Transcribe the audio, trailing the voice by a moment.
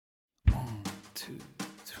two,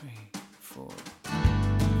 three, four.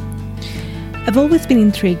 I've always been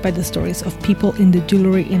intrigued by the stories of people in the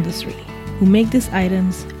jewelry industry who make these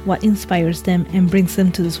items, what inspires them and brings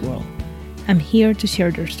them to this world. I'm here to share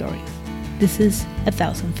their stories. This is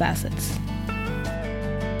 1,000 Facets.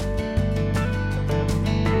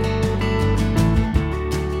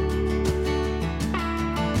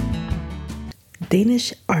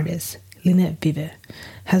 Danish artist Lene Vibe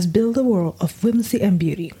has built a world of whimsy and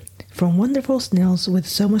beauty, from wonderful snails with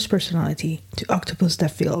so much personality to octopus that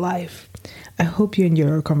feel alive. I hope you enjoy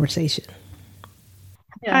our conversation.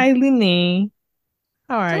 Yeah. Hi, Lene.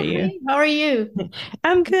 How are you? How are you?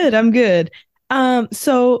 I'm good.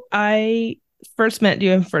 So I first met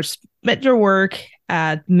you and met your work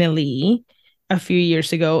at Millie a few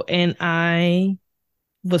years ago, and I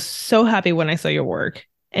was so happy when I saw your work.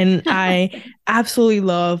 And I absolutely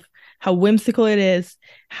love how whimsical it is,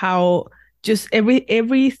 how just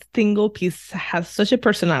every single piece has such a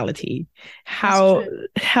personality. How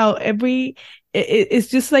it's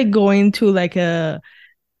just like going to like a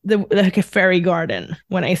fairy garden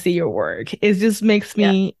when I see your work. It just makes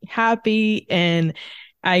me happy, and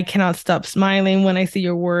I cannot stop smiling when I see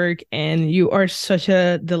your work. And you are such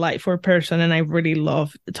a delightful person, and I really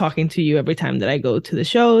love talking to you every time that I go to the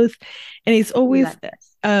shows. And it's always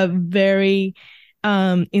a very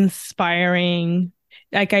inspiring.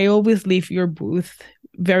 Like, I always leave your booth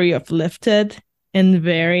very uplifted and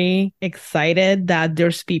very excited that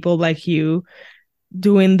there's people like you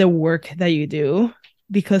doing the work that you do,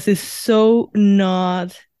 because it's so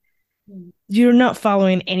you're not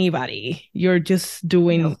following anybody. You're just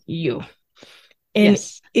doing you. And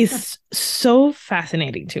it's so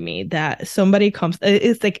fascinating to me that somebody comes,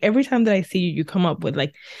 it's like every time that I see you, you come up with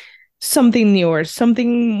like something new or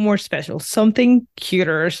something more special, something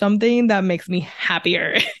cuter, or something that makes me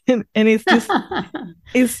happier. and it's just,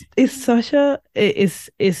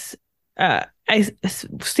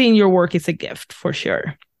 seeing your work is a gift for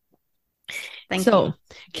sure. Thank you.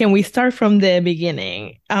 Can we start from the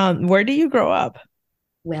beginning? Where do you grow up?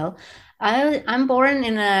 Well, I'm born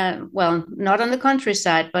in not on the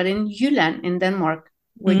countryside, but in Jylland in Denmark,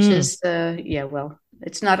 which is,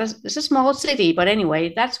 it's a small city, but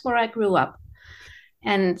anyway, that's where I grew up.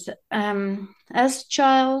 And as a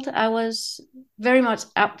child, I was very much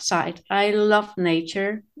outside. I loved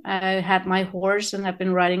nature. I had my horse and I've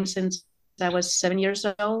been riding since I was 7 years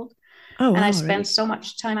old. Oh, wow, and I spent so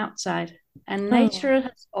much time outside. And nature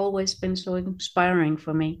has always been so inspiring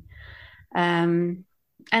for me.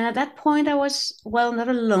 And at that point, I was, not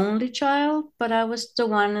a lonely child, but I was the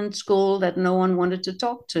one in school that no one wanted to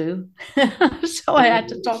talk to. So I had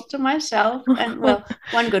to talk to myself. And,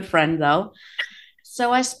 one good friend, though.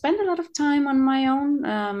 So I spent a lot of time on my own.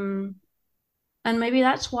 And maybe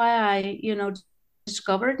that's why I,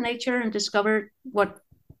 discovered nature and discovered what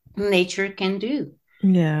nature can do.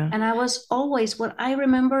 Yeah. And I was always, what I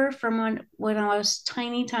remember from when I was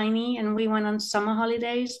tiny, and we went on summer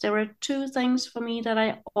holidays, there were two things for me that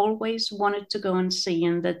I always wanted to go and see,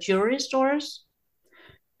 in the jewelry stores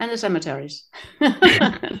and the cemeteries.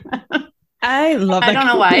 I love that. I don't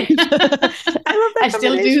know why. I love that. I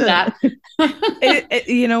still do that.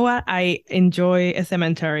 You know what? I enjoy a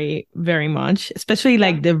cemetery very much, especially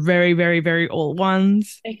like the very, very, very old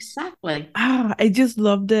ones. Exactly. I just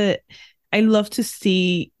love I love to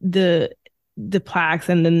see the plaques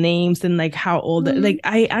and the names and like how old. Like,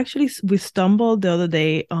 we stumbled the other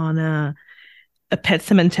day on a pet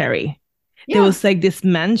cemetery. There was like this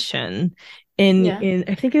mansion in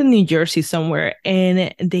I think in New Jersey somewhere,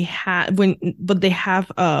 and they have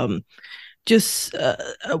just a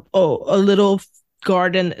little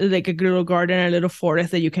garden, like a little garden, a little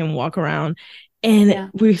forest that you can walk around. And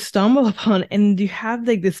we stumbled upon, and you have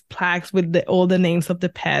like these plaques with all the names of the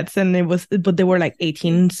pets, and but they were like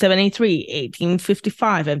 1873,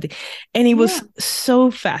 1855, and it was so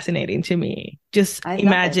fascinating to me, just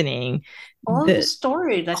imagining all the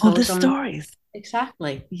story that all the stories.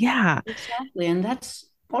 Exactly. Yeah. Exactly, and that's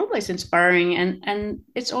always inspiring, and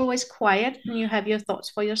it's always quiet, and you have your thoughts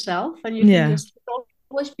for yourself, and you can just, it's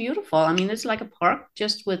always beautiful. I mean, it's like a park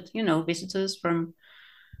just with visitors from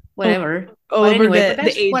whatever. But anyway,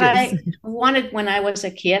 that's what I wanted when I was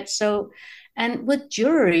a kid. So, and with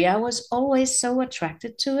jewelry, I was always so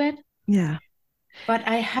attracted to it. Yeah. But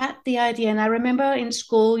I had the idea, and I remember in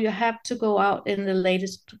school, you have to go out in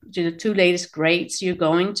the two latest grades you're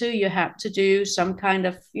going to. You have to do some kind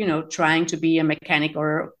of, trying to be a mechanic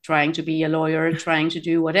or trying to be a lawyer, trying to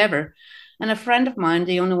do whatever. And a friend of mine,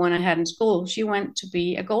 the only one I had in school, she went to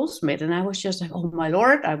be a goldsmith. And I was just like, oh my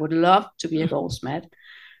Lord, I would love to be a goldsmith.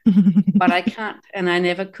 But I can't, and I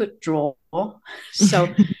never could draw. So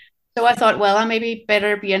So I thought, well, I maybe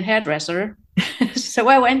better be a hairdresser. So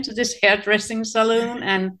I went to this hairdressing salon,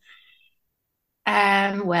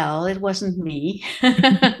 and well, it wasn't me.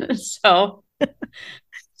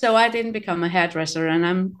 So I didn't become a hairdresser, and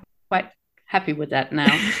I'm quite happy with that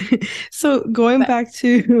now. So going But back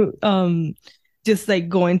to just like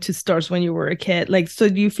going to stores when you were a kid, like so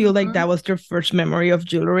do you feel like that mhm, was your first memory of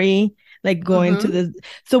jewelry? Like going to mhm. the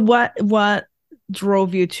so what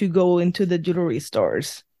drove you to go into the jewelry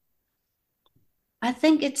stores? I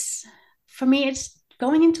think it's for me, it's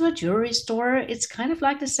going into a jewelry store. It's kind of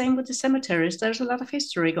like the same with the cemeteries. There's a lot of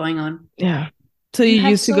history going on. Yeah. So you You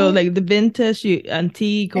have used to go so like the vintage, you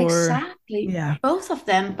antique or exactly yeah. both of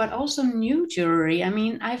them, but also new jewelry. I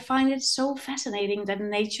mean, I find it so fascinating that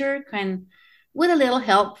nature can, with a little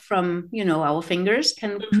help from, our fingers,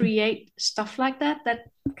 can Mhm. create stuff like that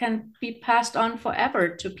can be passed on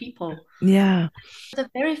forever to people. Yeah. The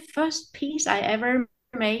very first piece I ever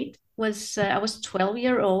made was I was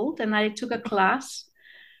 12-year old and I took a class.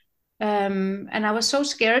 And I was so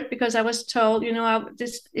scared because I was told,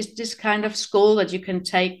 this is this kind of school that you can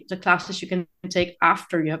take the classes you can take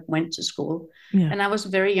after you have went to school. Yeah. And I was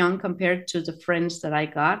very young compared to the friends that I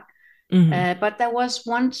got. Hmm. But there was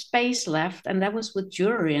one space left, and that was with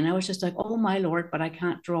jewelry. And I was just like, oh my Lord, but I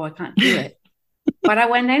can't draw, I can't do it. But I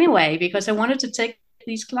went anyway because I wanted to take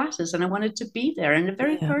these classes and I wanted to be there. And the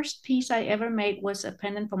very Yeah. first piece I ever made was a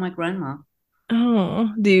pendant for my grandma. Oh,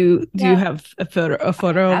 do you Yeah, have a I photo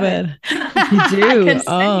of have it. it? You I do? can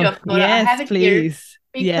send you Oh, a photo. I yes, have it here please.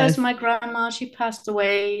 because Yes. my grandma, she passed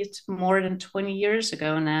away, it's more than 20 years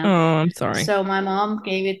ago Oh, now. I'm sorry. So my mom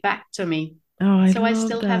gave it back to me. Oh, I So I love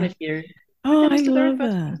still have that. it here. But Oh, that I was the very love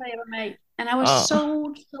first piece that. I ever made. And I was Oh,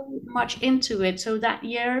 so much into it. So that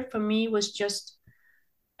year for me was just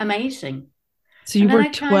amazing. so you And then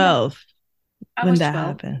were 12 I when was that 12.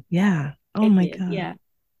 happened. Yeah. Oh It my did, God. yeah.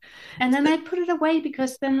 And then I put it away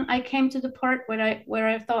because then I came to the part where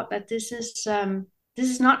I thought that this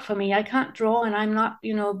is not for me. I can't draw and I'm not,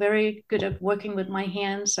 very good at working with my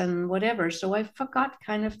hands and whatever. So I forgot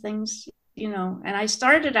kind of things, and I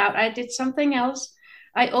started out, I did something else.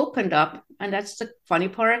 I opened up, and that's the funny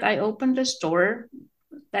part. I opened a store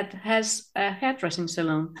that has a hairdressing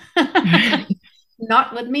salon.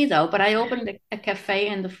 Not with me though, but I opened a cafe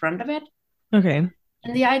in the front of it. Okay.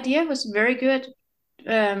 And the idea was very good,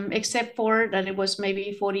 except for that it was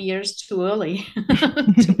maybe 40 years too early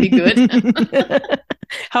to be good.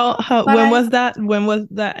 How But when was that? When was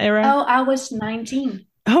that era? I was 19.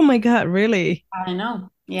 Oh my God, really? I know.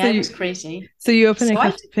 So Yeah, it was you crazy. so you opened a So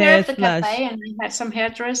I took care cafe of the slash. cafe and I had some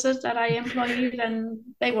hairdressers that I employed and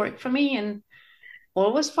they worked for me and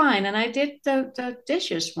all was fine. And I did the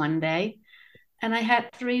dishes one day and I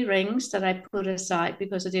had 3 rings that I put aside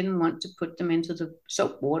because I didn't want to put them into the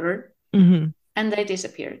soap water Hmm. and they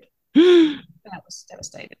disappeared. I was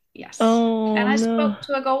devastated. Yes. Oh And I no. spoke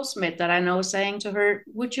to a goldsmith that I know, saying to her,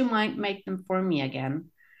 would you mind make them for me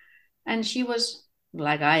again? And she was,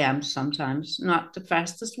 like I am sometimes, not the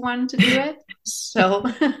fastest one to do it. So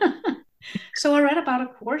so I read about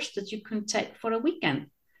a course that you can take for a weekend.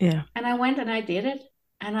 Yeah. And I went and I did it.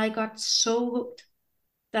 And I got so hooked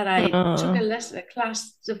that I took Oh. a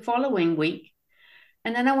class the following week.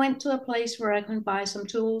 And then I went to a place where I could buy some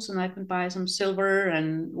tools and I could buy some silver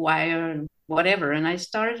and wire and whatever. And I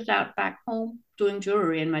started out back home doing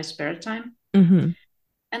jewelry in my spare time. Hmm.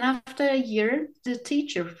 And after a year, the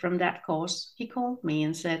teacher from that course, he called me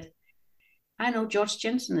and said, I know George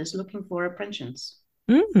Jensen is looking for apprentices.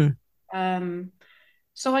 Mm. Um,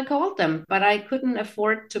 so I called them, but I couldn't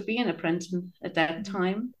afford to be an apprentice at that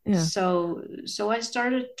time. Yeah. So I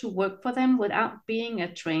started to work for them without being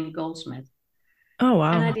a trained goldsmith. Oh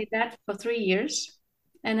And I wow. did that for 3 years.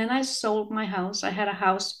 And then I sold my house. I had a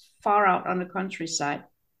house far out on the countryside,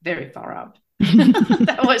 very far out.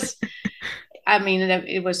 That was, I mean,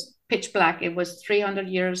 it was pitch black. It was 300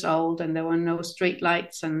 years old, and there were no street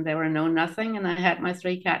lights, and there were no nothing. And I had my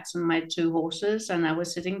 3 cats and my 2 horses, and I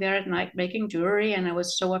was sitting there at night making jewelry, and I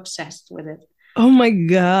was so obsessed with it. Oh my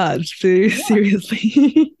God. Yeah,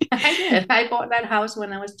 Seriously. I did. I bought that house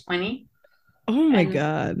when I was 20, Oh my and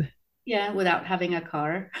God. yeah, without having a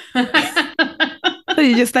car. So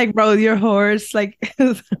you just like rode your horse like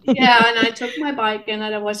Yeah, and I took my bike, and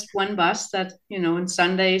there was one bus that, on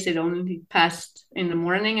Sundays it only passed in the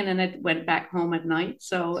morning, and then it went back home at night.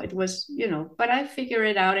 So it was, but I figured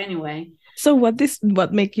it out anyway. So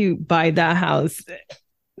what make you buy that house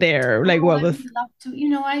there? Like Oh, what I was would love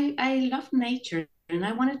to, I love nature, and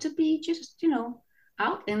I wanted to be just,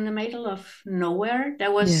 out in the middle of nowhere. There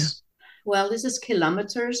yeah. was, well, this is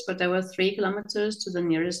kilometers, but there were 3 kilometers to the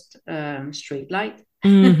nearest street light.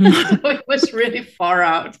 Mhm. So it was really far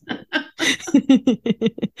out.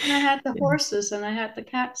 And I had the horses and I had the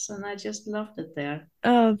cats, and I just loved it there.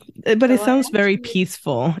 Uh, but it So I sounds very actually,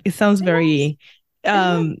 peaceful. It sounds it was, very it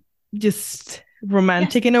was, just yes,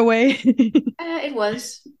 romantic in a way. it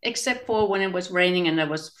was, except for when it was raining and there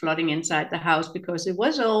was flooding inside the house because it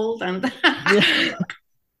was old. And Yeah.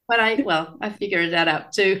 but I figured that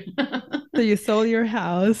out too. So you sold your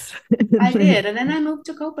house. I did, and then I moved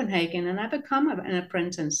to Copenhagen, and I become an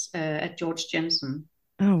apprentice at George Jensen.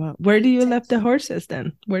 Oh wow. Where do He you left takes the horses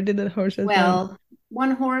then? Where did the horses went? Well,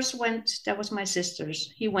 one horse went, that was my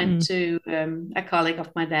sister's. He went Mm. to a colleague of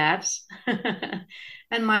my dad's.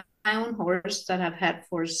 And my own horse that I've had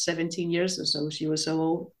for 17 years or so, she was so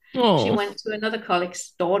old. She Oh. went to another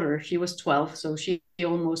colleague's daughter. She was 12, so she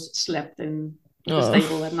almost slept in the Oh.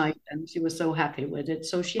 stable at night, and she was so happy with it.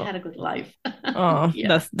 So she had a good life. Oh,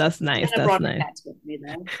 Yeah. that's And nice. I That's brought the nice. cats with me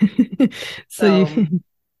though. So you So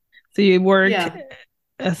so you worked yeah.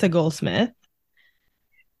 as a goldsmith?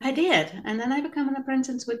 I did. And then I became an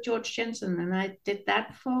apprentice with George Jensen. And I did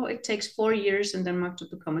that it takes 4 years in Denmark to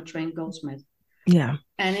become a trained goldsmith. Yeah.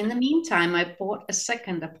 And in the meantime, I bought a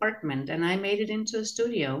second apartment and I made it into a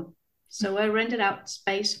studio. So I rented out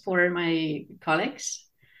space for my colleagues.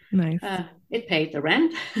 Nice. It paid the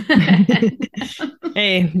rent. And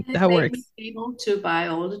Hey, it that made me works. able to buy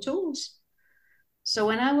all the tools. So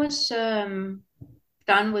when I was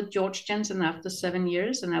done with George Jensen after 7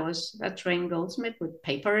 years, and I was a trained goldsmith with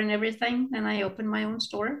paper and everything, and I opened my own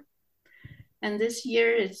store. And this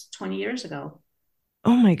year it's 20 years ago.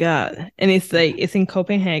 Oh my God. And it's like it's in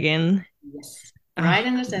Copenhagen. Yes, Oh, right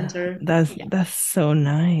in the center. that's Yeah, that's so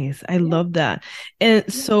nice. I yeah, love that. And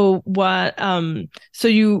yeah. so what so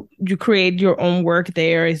you create your own work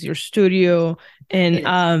there is your studio and It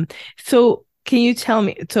is. so can you tell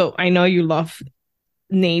me, so I know you love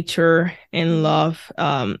nature and Mhm. love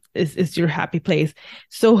is your happy place.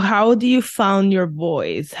 So how do you found your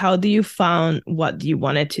voice? How do you found what you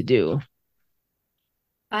wanted to do?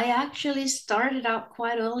 I actually started out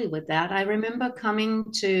quite early with that. I remember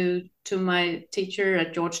coming to my teacher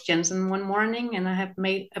at George Jensen one morning, and I have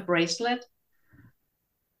made a bracelet.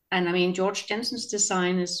 And I mean, George Jensen's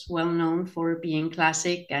design is well known for being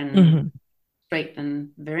classic and Hmm. straight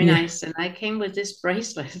and very Yeah. nice. And I came with this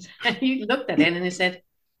bracelet, and he looked at it and he said,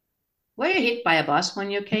 "Were you hit by a bus when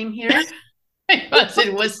you came here?" Because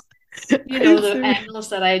it was, Are you the serious? angles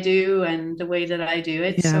that I do and the way that I do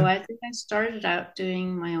it. So Yeah. I think I started out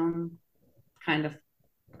doing my own kind of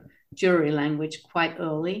jewelry language quite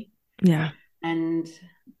early. Yeah. And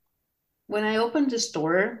when I opened the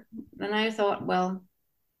store, then I thought, well,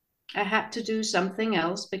 I had to do something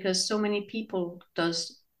else because so many people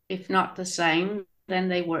does, if not the same, then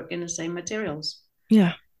they work in the same materials.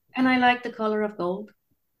 Yeah. And I like the color of gold.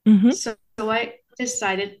 Hmm. So I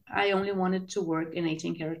decided I only wanted to work in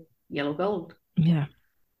 18 karat yellow gold. Yeah.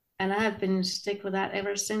 And I have been stick with that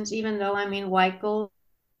ever since, even though I mean white gold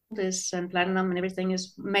is and platinum and everything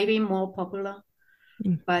is maybe more popular,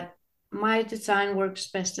 Mm. but my design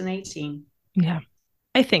works best in 18. Yeah.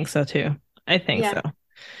 I think so too. I think Yeah. so.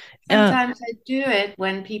 Uh, Sometimes I do it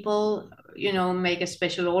when people, make a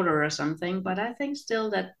special order or something, but I think still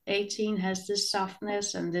that 18 has this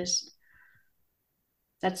softness and this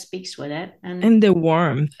that speaks with it. And and the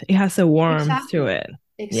warmth. It has a warmth to exactly,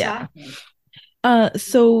 it. Yeah. exactly.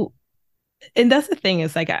 So and that's the thing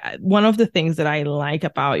is like one of the things that I like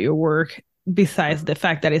about your work, besides the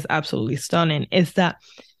fact that it's absolutely stunning, is that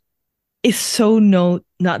it's so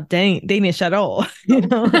not Danish at all. You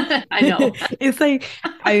No, know, I know. it's like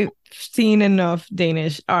I've seen enough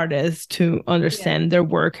Danish artists to Yeah. understand their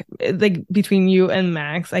work. Like between you and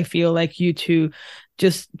Max, I feel like you two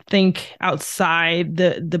just think outside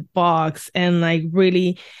the box and like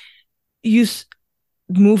really use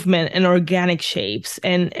movement and organic shapes,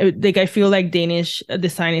 and like I feel like Danish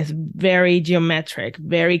design is very geometric,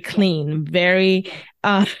 very Yeah. clean, very Yeah.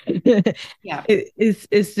 uh Yeah.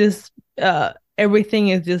 it's just everything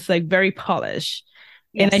is just like very polished,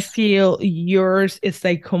 and I Yes. feel yours is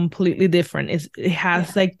like completely different. It has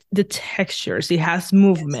Yeah. like the textures, it has Yes.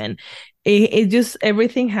 movement, it just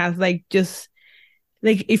everything has like just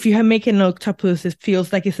like if you have making an octopus, it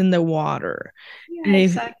feels like it's in the water. Yeah, And if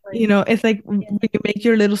exactly. it's like when Yeah. you make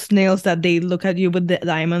your little snails that they look at you with the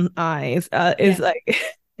diamond eyes, it's Yeah. like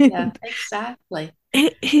Yeah, exactly.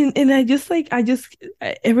 and I just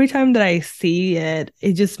every time that I see it,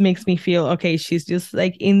 it just makes me feel okay. She's just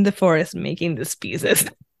like in the forest making these pieces.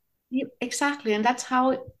 Exactly. And that's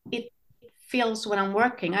how it feels when I'm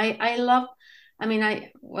working. I love I mean,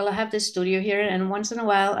 I have this studio here, and once in a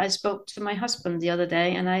while I spoke to my husband the other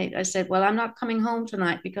day, and I said, well, I'm not coming home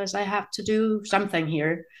tonight because I have to do something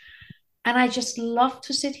here. And I just love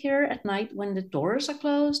to sit here at night when the doors are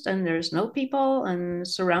closed and there's no people and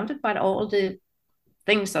surrounded by all the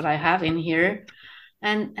things that I have in here,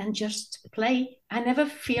 and just play. I never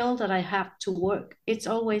feel that I have to work. It's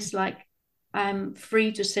always like I'm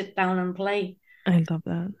free to sit down and play. I love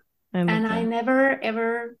that. I love And I that. never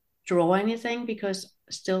ever draw anything because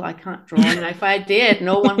still I can't draw. And if I did,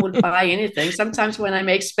 no one would buy anything. Sometimes when I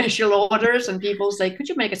make special orders and people say, could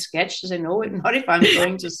you make a sketch? I say, no, not if I'm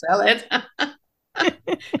going to sell it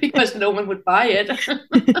because no one would buy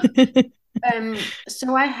it.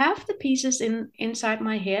 So I have the pieces inside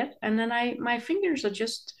my head, and then my fingers are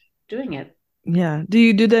just doing it. Yeah. Do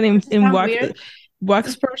you do that Does it in sound weird?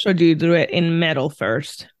 wax first, or do you do it in metal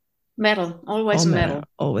first? Metal, All always metal, metal.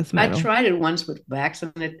 always I metal. tried it once with wax,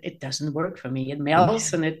 and it doesn't work for me. It Yeah.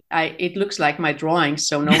 melts, and it looks like my drawings,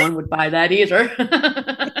 so no one would buy that either.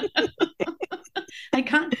 I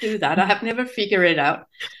can't do that. I have never figured it out.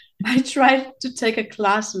 I tried to take a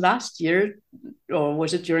class last year, or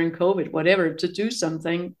was it during COVID, whatever, to do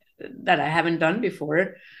something that I haven't done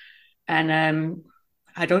before. And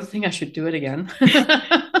I don't think I should do it again.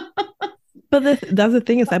 But that's the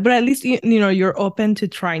thing is that, but at least you know you're open to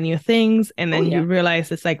try new things, and Oh, then you yeah.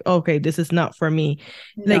 realize it's like, okay, this is not for me.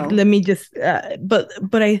 Like, No. let me just. Then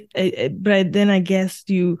I guess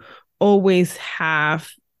you always have,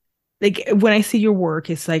 like, when I see your work,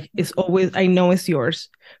 it's like it's always, I know it's yours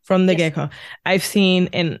from the Yes. get-go. I've seen,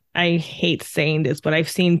 and I hate saying this, but I've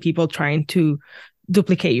seen people trying to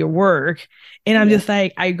duplicate your work, and Oh, I'm yeah. just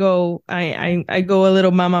like, I go a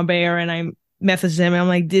little mama bear, and I message them, and I'm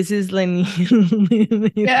like, this is Lene's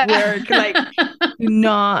Yeah. work, like, do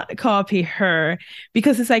not copy her,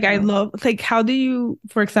 because it's like, I No. love, like, how do you,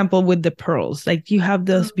 for example, with the pearls, like, you have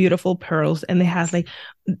those beautiful pearls, and they have like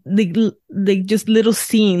just little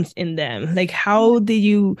scenes in them. Like, how did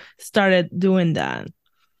you started doing that?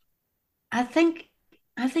 I think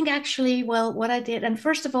actually, well, what I did, and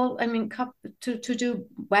first of all, I mean, to do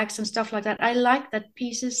wax and stuff like that, I like that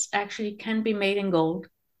pieces actually can be made in gold.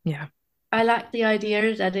 Yeah. I like the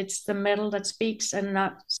idea that it's the metal that speaks and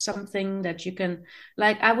not something that you can,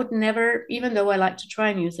 like, I would never, even though I like to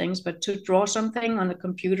try new things, but to draw something on a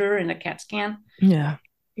computer in a CAT scan, Yeah.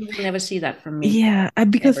 you would never see that from me Yeah,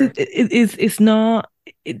 because ever. it's not,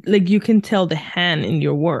 like, you can tell the hand in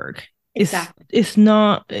your work. Exactly. It's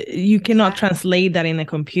not, you cannot Exactly. translate that in a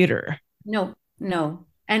computer. No, no.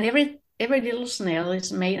 And every little snail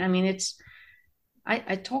is made. I mean,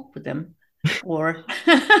 I talk with them, or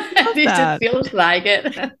at Love least it that. feels like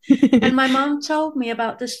it. And my mom told me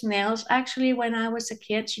about the snails. Actually, when I was a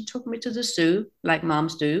kid, she took me to the zoo, like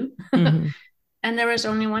moms do. Mhm. And there was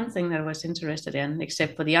only one thing that I was interested in,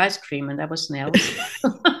 except for the ice cream, and that was snails.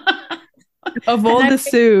 Of And all I the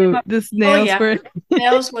picked them zoo, up. the Oh snails yeah, were.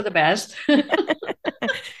 snails were the best.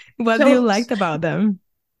 What do you So liked about them?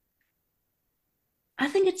 I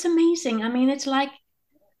think it's amazing. I mean, it's like,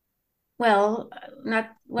 well, not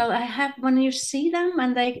well. I have, when you see them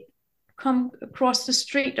and they come across the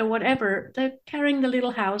street or whatever, they're carrying the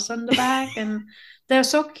little house on the back, and they're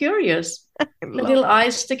so curious. I The love little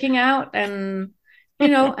eyes sticking out, and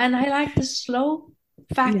and I like the slow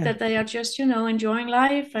fact Yeah. that they are just enjoying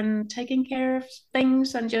life and taking care of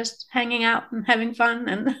things and just hanging out and having fun.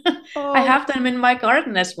 And I Oh, have them in my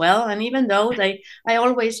garden as well, and even though I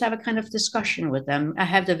always have a kind of discussion with them. I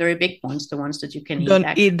have the very big ones, the ones that you can eat don't eat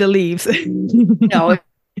actually. the leaves. No,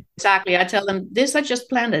 exactly. I tell them, this I just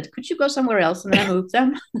planted, could you go somewhere else? And then I move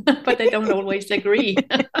them. But they don't always agree.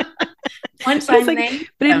 Once But I it's like, named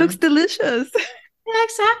but it looks them. delicious. Yeah,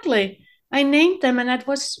 exactly. I named them, and it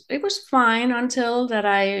was fine until that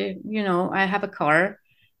I have a car.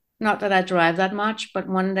 Not that I drive that much, but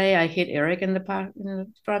one day I hit Eric in the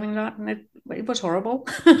driving lot, and it was horrible.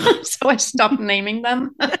 So I stopped naming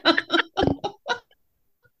them.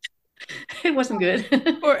 It wasn't good.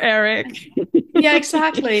 Poor Eric. Yeah,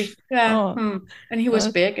 exactly. Yeah. Oh, And he was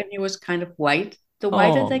uh, big, and he was kind of white. The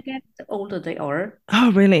whiter they oh, get, the older they are.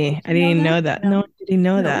 oh, really? Did I you know didn't that? know that. No, No, I didn't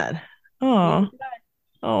know no, that. neither Oh, did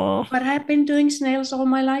I. oh, But I've been doing snails all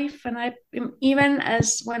my life, and I even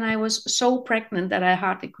as when I was so pregnant that I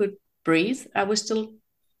hardly could breathe, I was still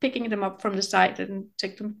picking them up from the side and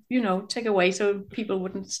take them, take away so people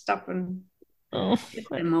wouldn't stop and oh, lick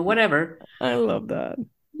them or whatever. I love that.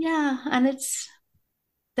 Yeah, and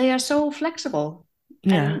they are so flexible,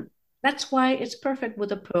 Yeah. and that's why it's perfect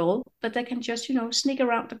with a pearl that they can just sneak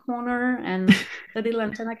around the corner, and the little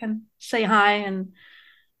antenna can say hi. And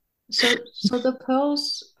so the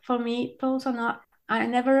pearls, for me, pearls are not, I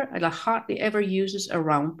never, like, hardly ever uses a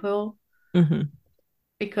round pearl Mm-hmm.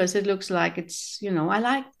 because it looks like it's, I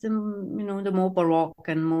like the, the more baroque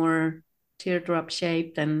and more teardrop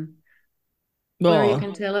shaped and where you Well,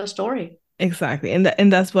 can tell a story. exactly. And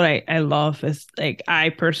that's what I love is like I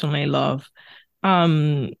personally love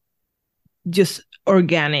um just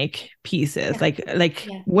organic pieces. Yeah, Like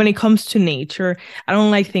yeah. when it comes to nature, I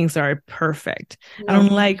don't like things that are perfect. I don't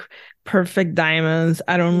No, like perfect diamonds.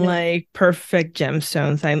 I don't no, like perfect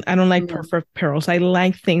gemstones. I don't like no. perfect pearls. I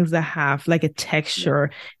like things that have like a Yeah,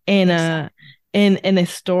 texture and exactly. a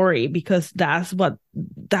story because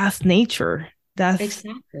that's nature. That's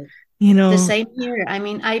Exactly. you The know, same here. I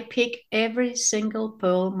mean, I pick every single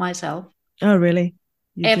pearl myself, oh really?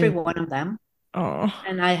 You every do. one of them. Oh.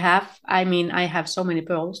 And I have so many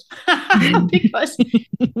pearls because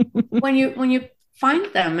when you find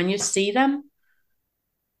them and you see them,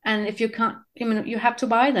 and if you can't, you have to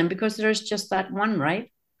buy them because there's just that one,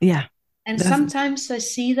 right? Yeah. And That's sometimes I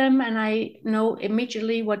see them and I know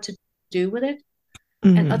immediately what to do with it.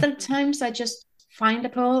 And mhm. other times I just find a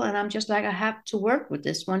pearl and I'm just like, I have to work with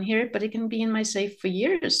this one here, but it can be in my safe for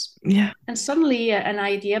years. Yeah. And suddenly an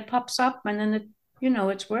idea pops up and then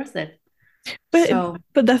it's worth it. But So,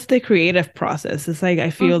 but that's the creative process. It's like I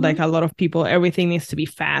feel like mhm, a lot of people, everything needs to be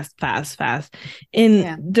fast, fast, fast. And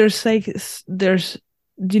yeah, there's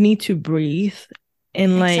you need to breathe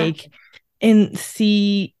and like exactly. and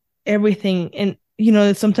see everything. And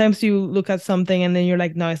sometimes you look at something and then you're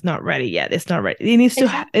like, no, it's not ready yet. It's not ready. It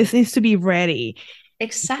Exactly. needs to be ready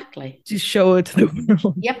Exactly. to show it to the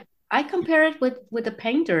world. Yep. I compare it with a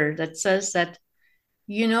painter that says that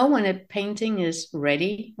when a painting is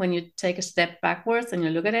ready, when you take a step backwards and you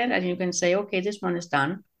look at it and you can say, okay, this one is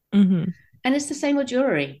done. Hmm. And it's the same with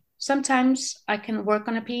jewelry. Sometimes I can work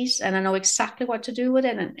on a piece and I know exactly what to do with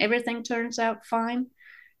it and everything turns out fine.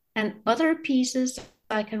 And other pieces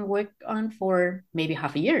I can work on for maybe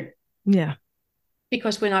half a year Yeah.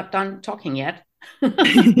 because we're not done talking yet.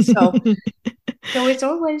 so so it's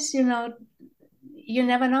always, you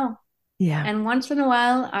never know. Yeah. And once in a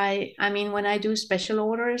while, I mean, when I do special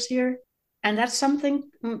orders here, and that's something,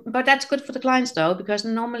 but that's good for the clients though, because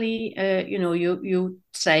normally, you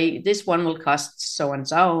say this one will cost so and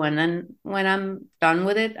so, and then when I'm done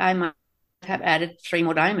with it, I might have added 3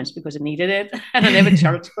 more diamonds because it needed it, and I never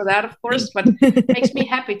charge for that, of course, but makes me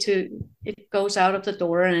happy to it goes out of the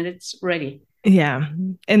door and it's ready. Yeah.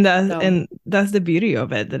 And that's So and that's the beauty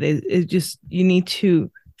of it, that it just you need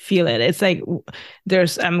to feel it. It's like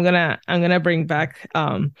there's I'm gonna bring back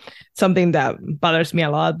something that bothers me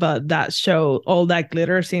a lot, but that show All That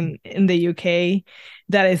Glitters in the UK,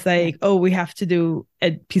 that is yeah, like, oh, we have to do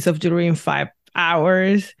a piece of jewelry in 5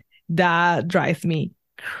 hours. That drives me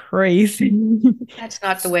crazy. that's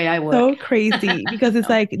not the way I So work. crazy because it's No,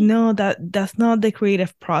 like, no, that's not the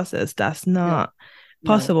creative process. That's no, not no.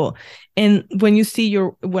 possible. And when I see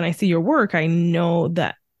your work, I know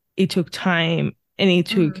that it took time and it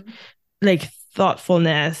took Mhm. like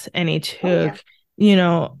thoughtfulness and it Oh yeah, took,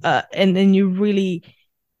 and then you really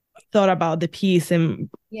thought about the piece and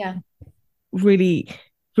yeah, really,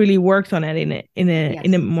 really worked on it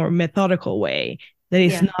in a yes, more methodical way. That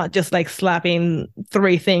is yeah. not just like slapping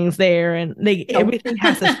three things there and like No, everything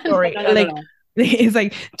has a no, story. no, not at Like all. it's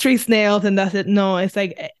like three snails and that's it. No, it's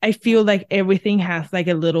like I Yeah, feel like everything has like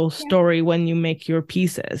a little yeah. story when you make your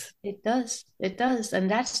pieces. It does. It does. And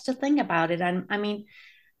that's the thing about it. And I mean,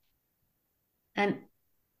 and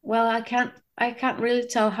well, I can't really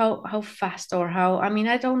tell how fast or how I mean,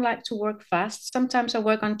 I don't like to work fast. Sometimes I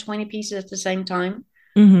work on 20 pieces at the same time.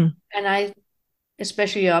 Mm-hmm. And I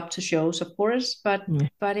especially up to shows, of course, but Yeah.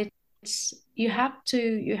 it's you have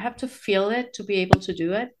to feel it to be able to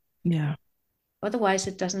do it. Yeah. Otherwise,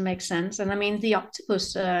 it doesn't make sense. And I mean, the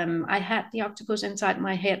octopus, I had the octopus inside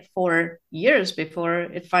my head for years before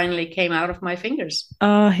it finally came out of my fingers.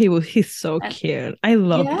 He's so And cute. I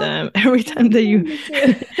love yeah, them. Every yeah, time that you me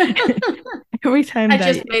too. every time I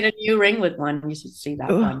that just made a new ring with one. You should see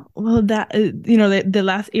that oh, one. well, that the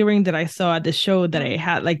last earring that I saw at the show that I Mhm.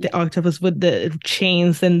 had, like the Yeah. octopus with the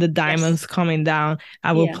chains and the Yes. diamonds coming down.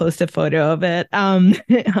 I will Yeah. post a photo of it on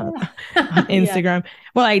Yeah. Yeah. Instagram.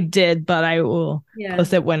 Well, I did, but I will Yeah.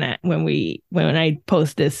 post it when I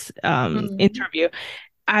post this Mhm. interview.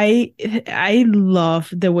 I love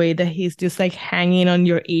the way that he's just like hanging on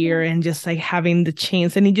your ear Yeah. and just like having the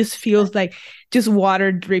chains, and he just feels Exactly. like just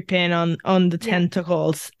water dripping on the Yeah.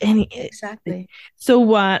 tentacles. And Exactly. so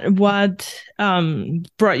what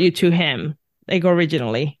brought you to him, like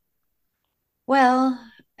originally? Well,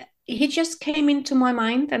 he just came into my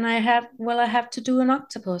mind, and I have to do an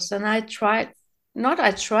octopus, and I tried. Not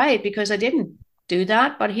I tried because I didn't do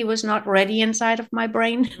that, but he was not ready inside of my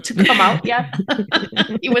brain to come out yet.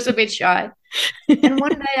 He was a bit shy. And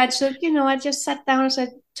one day I took, I just sat down and said,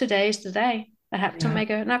 today is the day. I have to make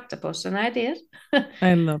an octopus, and I did.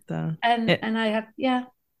 I love that. And I have, yeah.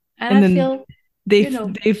 And And I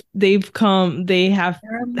then feel they've come, they have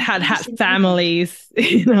had families,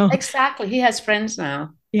 Exactly. He has friends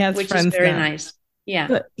now, He has which is friends very now. nice. Yeah.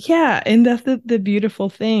 But yeah, and that's the beautiful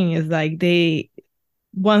thing is like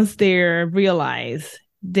once they're realized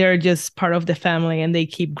they're just part of the family and they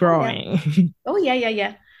keep growing. Oh,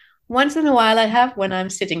 yeah. Once in a while I have when I'm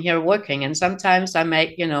sitting here working, and sometimes I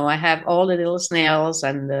make, I have all the little snails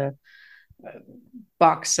and the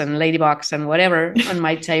box and ladybugs and whatever on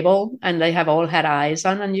my table, and they have all had eyes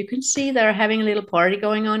on, and you can see they're having a little party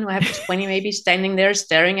going on. I have 20 maybe standing there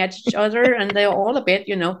staring at each other, and they're all a bit,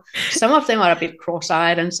 some of them are a bit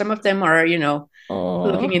cross-eyed, and some of them are,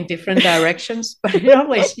 looking in different directions, but it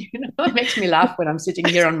always, it makes me laugh when I'm sitting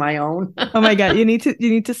here on my own. Oh my God, you need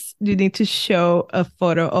to show a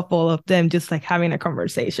photo of all of them just like having a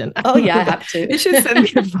conversation. Oh yeah, I have to. You should send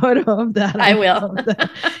me a photo of that. I will.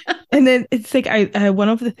 And then it's like I one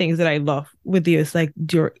of the things that I love with you is like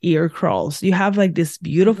your ear curls. You have like this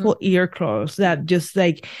beautiful ear curls that just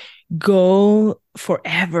like go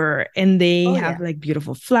forever, and they have like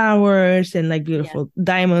beautiful flowers and like beautiful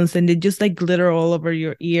diamonds, and they just like glitter all over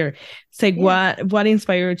your ear. It's like what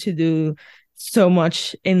inspired you to do so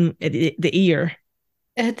much in the ear?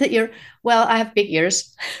 The ear. Well, I have big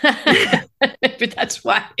ears. Maybe that's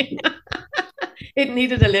why. It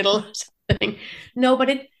needed a little something. No, but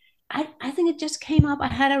I think it just came up. I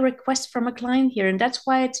had a request from a client here, and that's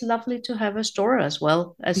why it's lovely to have a store as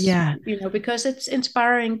well, as because it's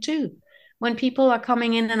inspiring too. When people are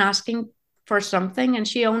coming in and asking for something, and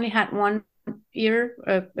she only had one ear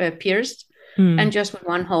pierced and just with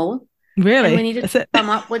one hole. Really? And we needed to come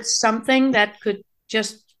up with something that could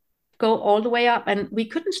just go all the way up, and we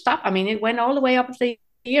couldn't stop. I mean, it went all the way up the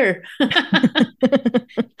ear.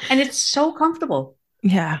 And it's so comfortable.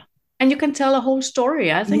 Yeah. And you can tell a whole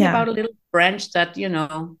story. I think about a little branch that,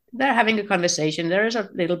 they're having a conversation. There's a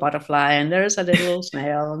little butterfly, and there's a little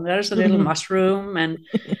snail, and there's a little mushroom, and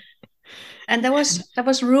there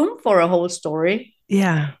was room for a whole story.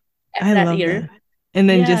 Yeah. I love that. And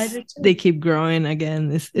then they keep growing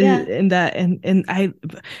again. And I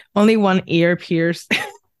only one ear pierced.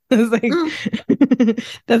 It's like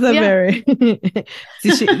that's a very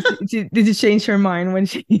did you change her mind when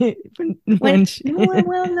she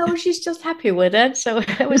no, she's just happy with it, so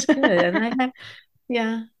it was good. And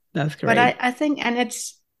that's great. But I think, and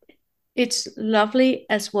it's lovely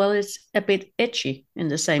as well. It's a bit itchy in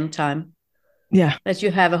the same time, that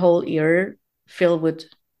you have a whole ear filled with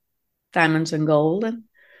diamonds and gold and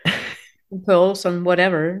pearls and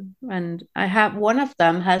whatever. And I have one of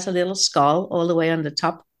them has a little skull all the way on the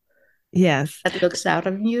top. Yes. That looks out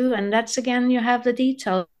of you. And that's, again, you have the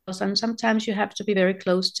details, and sometimes you have to be very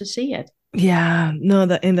close to see it. Yeah, no,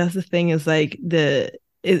 and that's the thing is like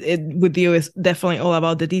it with you is definitely all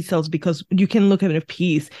about the details, because you can look at a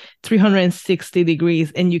piece 360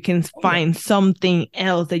 degrees and you can find something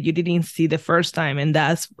else that you didn't see the first time. And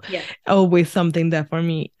that's always something that for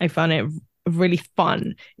me, I found it really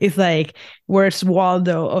fun. It's like, where's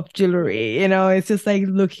Waldo of jewelry? It's just like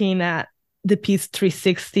looking at the piece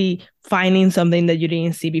 360, finding something that you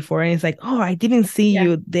didn't see before, and it's like, oh, I didn't see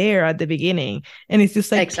you there at the beginning, and it's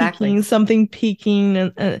just like peeking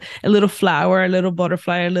and a little flower, a little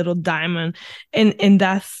butterfly, a little diamond, and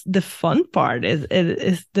that's the fun part. Is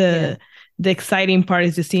the exciting part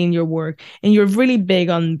is just seeing your work. And you're really big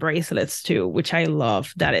on bracelets too, which I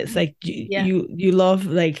love. That it's like you love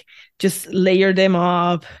like just layer them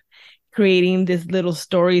up, creating these little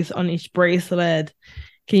stories on each bracelet.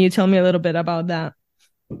 Can you tell me a little bit about that?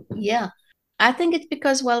 Yeah, I think it's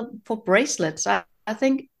because, well, for bracelets, I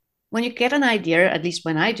think when you get an idea, at least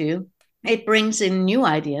when I do, it brings in new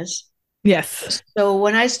ideas. Yes. So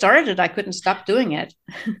when I started, I couldn't stop doing it.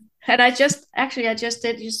 And I just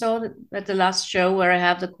did, you saw that at the last show where I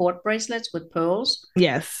have the court bracelets with pearls.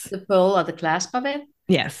 Yes. The pearl or the clasp of it.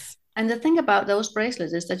 Yes. And the thing about those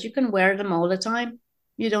bracelets is that you can wear them all the time.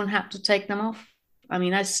 You don't have to take them off. I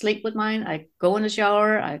mean, I sleep with mine. I go in the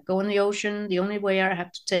shower. I go in the ocean. The only way I have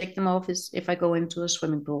to take them off is if I go into a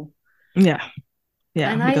swimming pool. Yeah.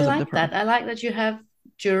 Yeah. And I like that. I like that you have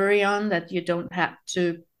jewelry on that you don't have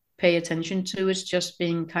to pay attention to. It's just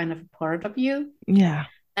being kind of a part of you. Yeah.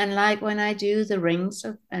 And like when I do the rings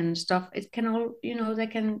and stuff, it can all, they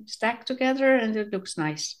can stack together and it looks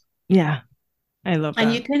nice. Yeah. I love And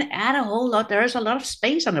that. you can add a whole lot. There's a lot of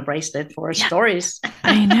space on the bracelet for Yeah. stories.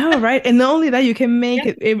 I know, right? And not only that, you can make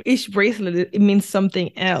Yeah. each bracelet, it means something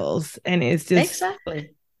else. And it's just, Exactly.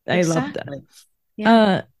 I love that. Exactly.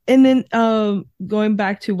 Yeah. And then going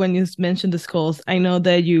back to when you mentioned the skulls, I know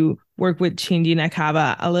that you work with Shinji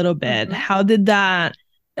Nakaba a little bit. Mhm. How did that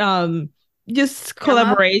just Come up.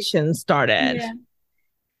 collaboration started? Yeah.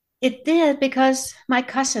 It did because my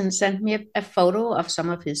cousin sent me a photo of some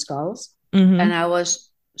of his skulls, Mm-hmm. and I was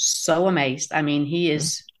so amazed. I mean, he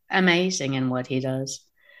is amazing in what he does.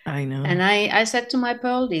 I know. And I said to my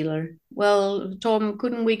pearl dealer, well, Tom,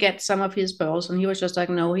 couldn't we get some of his pearls? And he was just like,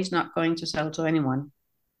 no, he's not going to sell to anyone.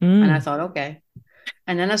 And I Mm. thought, okay.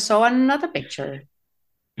 And then I saw another picture.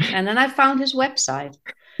 And then I found his website.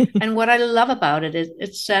 And what I love about it is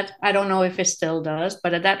it said, I don't know if it still does,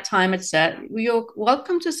 but at that time it said, you're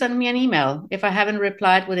welcome to send me an email. If I haven't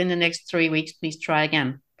replied within the next 3 weeks, please try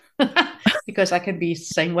again. Because I can be the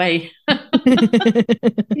same way.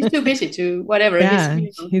 He's too busy to whatever. Yeah,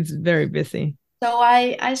 he's very busy. So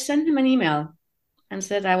I sent him an email and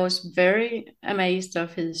said I was very amazed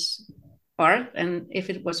of his art and if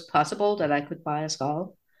it was possible that I could buy a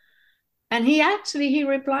skull. And he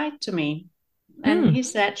replied to me and Mm. he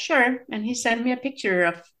said, sure. And he sent me a picture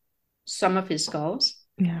of some of his skulls.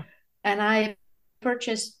 Yeah. And I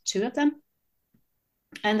purchased two of them.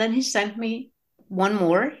 And then he sent me one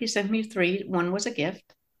more. He sent me three. One was a gift.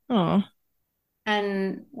 Oh,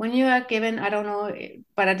 And when you are given, I don't know,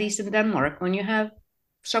 but at least in Denmark, when you have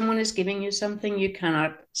someone is giving you something, you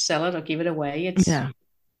cannot sell it or give it away. It's yeah.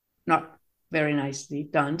 not very nicely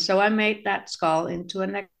done. So I made that skull into a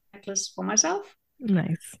necklace for myself.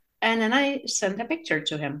 Nice. And then I sent a picture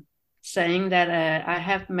to him saying that I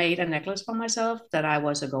have made a necklace for myself, that I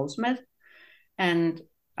was a goldsmith. And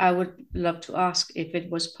I would love to ask if it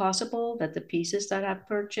was possible that the pieces that I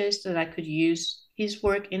purchased, that I could use his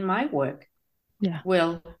work in my work. Yeah.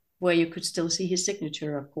 Well, where you could still see his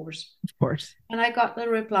signature, of course. Of course. And I got the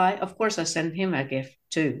reply. Of course, I sent him a gift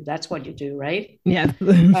too. That's what you do, right? Yes.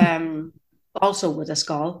 Also with a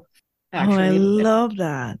skull. Oh, I Actually, love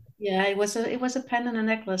that. yeah, it was a pen and a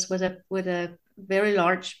necklace with a very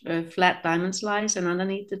large flat diamond slice, and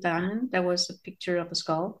underneath the diamond there was a picture of a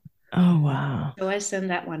skull. Oh, wow. So I sent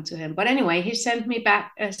that one to him. But anyway, he sent me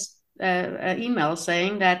back an email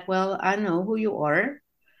saying that, well, I know who you are,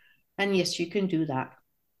 and yes, you can do that.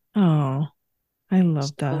 Oh, I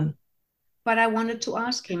love that. So, but I wanted to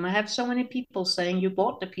ask him. I have so many people saying you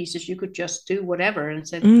bought the pieces, you could just do whatever, and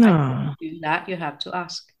said I No, couldn't do that. You have to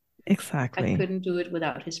ask. I exactly. couldn't do it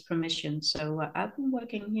without his permission. So I've been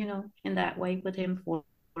working, in that way with him for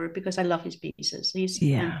because I love his pieces. He's an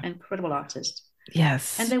Yeah. incredible artist, and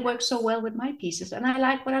Yes. they work so well with my pieces. And I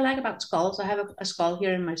like what I like about skulls. I have a skull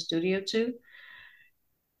here in my studio too.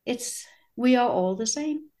 It's we are all the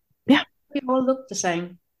same. Yeah. We all look the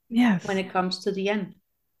same Yes. when it comes to the end.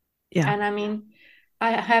 Yeah. And I mean,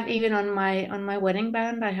 I have even on my wedding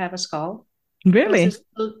band, I have a skull because Really?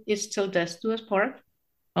 it's till death do us part.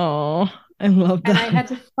 Oh, I love And I that.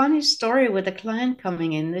 had a funny story with a client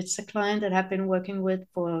coming in. It's a client that I've been working with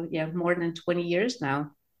for more than 20 years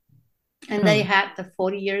now. And they Oh, had the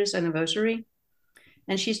 40 years anniversary.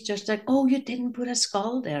 And she's just like, oh, you didn't put a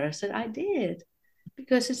skull there. I said, I did.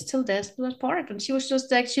 Because it's till death do us part. And she was just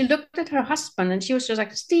like, she looked at her husband and she was just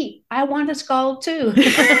like, Steve, I want a skull too.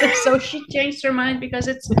 So she changed her mind because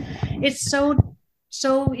it's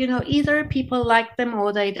so either people like them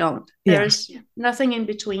or they don't. yeah. There's nothing in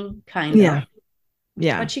between, kind Yeah. of.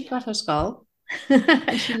 Yeah. But she got her skull.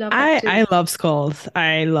 And she loved that too. I love skulls.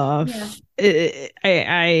 I love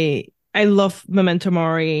Yeah. I love memento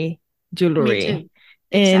mori Me jewelry. too.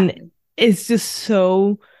 And Exactly. it's just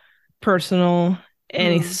so personal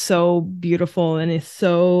and it's Mm. so beautiful and it's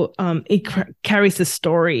so it Yeah. carries a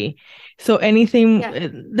story. So anything Yeah.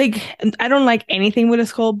 like I don't like anything with a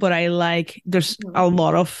skull, but there's a Mm.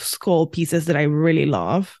 lot of skull pieces that I really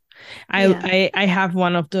love. Yeah. I have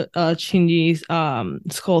one of the Shinji's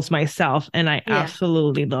skulls myself and I Yeah.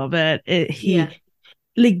 absolutely love it. Yeah.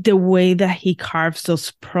 Like the way that he carves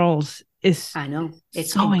those pearls is I know.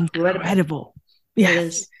 It's so incredible. incredible. It Yes.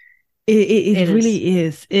 is. It It really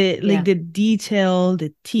is. It like Yeah. the detail,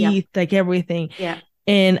 the Yeah. teeth, like everything. Yeah.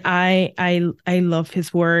 And I love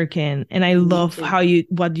his work and I Me love too.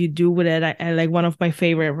 what you do with it. I like one of my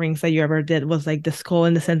favorite rings that you ever did was like the skull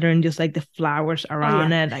in the center and just like the flowers Oh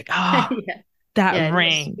around yeah. it. Like, Yeah. that Yeah.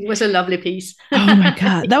 ring. It was a lovely piece. Oh my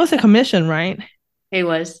God. That was a commission, right? It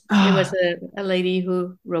was. Oh, It was a lady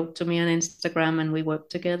who wrote to me on Instagram, and we worked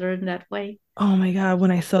together in that way. oh my God.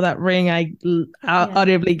 When I saw that ring, I Yeah.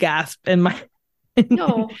 audibly gasped in my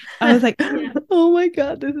No. I was like, Yeah. oh my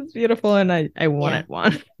God, this is beautiful. And I Yeah. wanted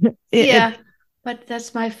one. Yeah. But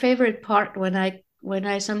that's my favorite part when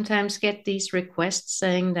I sometimes get these requests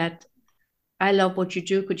saying that I love what you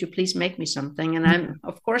do. Could you please make me something? And I'm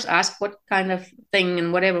of course ask what kind of thing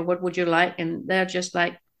and whatever, what would you like? And they're just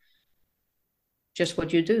like, just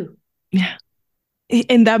what you do. yeah.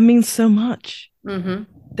 And that means so much. Mm-hmm.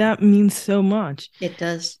 That means so much It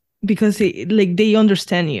does. because like they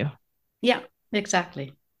understand you, Yeah,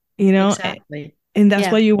 exactly. you know, Exactly. and that's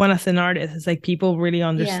Yeah. what you want as an artist. It's like people really Yeah.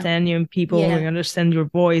 understand you and people really Yeah. understand your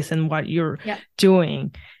voice and what you're Yeah.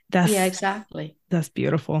 doing. Yeah, That's exactly. that's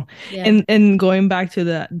beautiful. Yeah. And going back to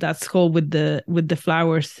that skull with the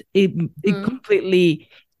flowers, it Mm, completely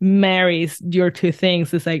marries your two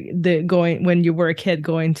things. It's like the going when you were a kid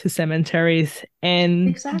going to cemeteries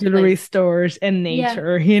and jewelry exactly. stores and Yeah.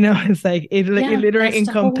 nature, you know, it's like it Yeah. literally That's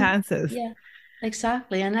the whole, encompasses. yeah,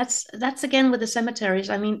 exactly. And that's again with the cemeteries.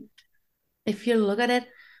 I mean, if you look at it,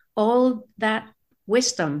 all that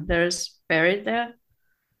wisdom there's buried there,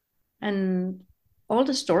 and all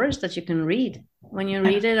the stories that you can read when you Yeah.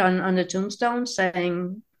 read it on the tombstone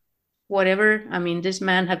saying whatever. I mean, this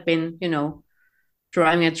man had been,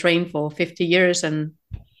 driving a train for 50 years and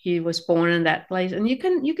he was born in that place. And you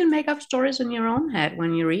can make up stories in your own head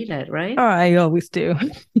when you read it, Oh, right? I always do.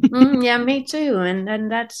 Yeah, me too. And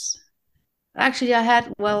that's actually I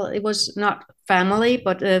had, well, it was not family,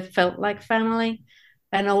 but it felt like family.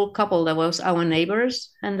 An old couple that was our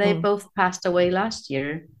neighbors, and they Oh, both passed away last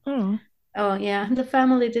year. oh, Oh yeah, and the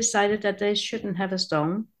family decided that they shouldn't have a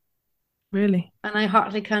stone. really? And I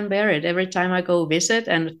hardly can bear it. Every time I go visit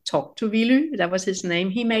and talk to Vilu, that was his name.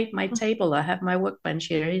 He made my table. I have my workbench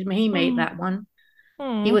here. He made Oh, that one.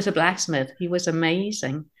 He oh, was a blacksmith. He was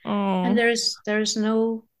amazing. And oh, there's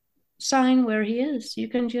no sign where he is. You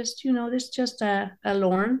can just, there's just a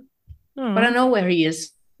lawn. But I oh. know where he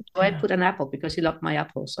is. So I Yeah. put an apple because he loved my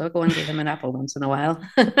apple. So I go and give him an apple once in a while.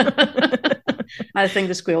 I think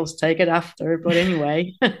the squirrels take it after, but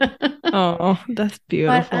anyway. Oh, that's But I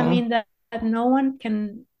beautiful. mean that no one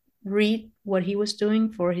can read what he was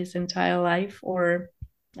doing for his entire life, or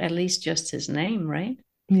at least just his name, right?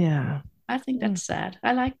 Yeah. I think Mm. that's sad.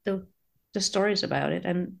 I like the stories about it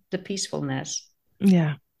and the peacefulness.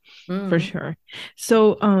 Yeah, for Mm. sure.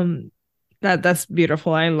 So, that's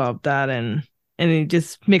beautiful. I love that, and it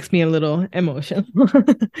just makes me a little emotional.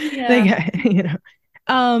 Like, Yeah. you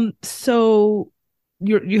know. So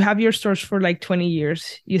you have your stores for like 20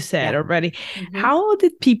 years, you said Yeah. already. Hmm. How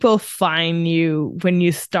did people find you when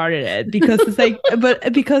you started it? Because it's like,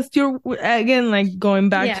 but because you're again like going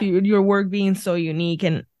back to Yeah. your work being so unique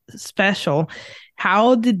and special,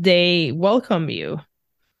 how did they welcome you?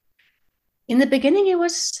 In the beginning, it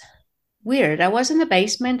was weird. I was in the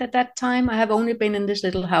basement at that time. I have only been in this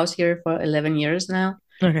little house here for 11 years now,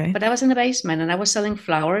 Okay. but I was in the basement and I was selling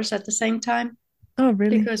flowers at the same time Oh,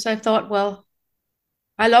 really? because I thought, well,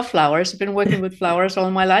 I love flowers. I've been working with flowers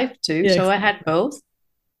all my life too. Yeah, So I exactly. had both.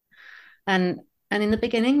 And in the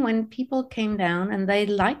beginning, when people came down and they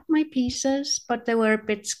liked my pieces, but they were a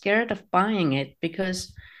bit scared of buying it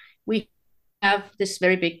because we have this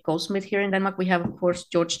very big goldsmith here in Denmark. We have, of course,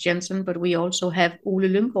 George Jensen, but we also have Ole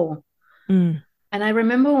Lundgaard. Mm. And I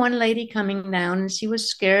remember one lady coming down and she was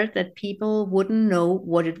scared that people wouldn't know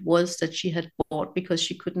what it was that she had bought because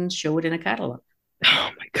she couldn't show it in a catalog.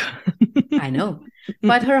 Oh my God. I know.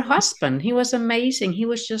 But her husband, he was amazing. He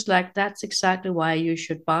was just like, that's exactly why you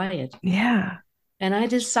should buy it. Yeah. And I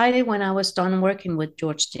decided when I was done working with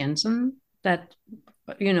George Jensen that,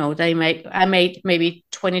 I made maybe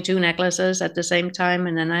 22 necklaces at the same time.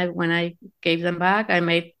 And then when I gave them back, I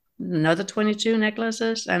made another 22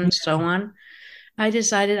 necklaces and so on. I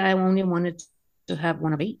decided I only wanted to have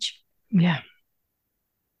one of each. Yeah,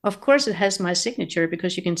 Of course, it has my signature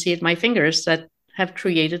because you can see it, my fingers that have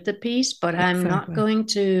created the piece, but I'm not exactly. going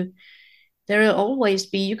to, there will always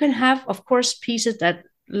be, you can have, of course, pieces that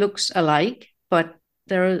looks alike, but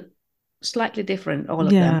they're slightly different, all of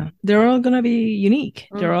them. Yeah, they're all gonna be unique.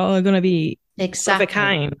 They're Mm, all gonna be of a exactly.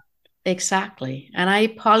 kind. Exactly. And I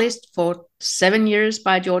polished for 7 years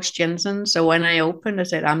by George Jensen. So when I opened, I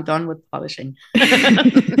said, I'm done with polishing.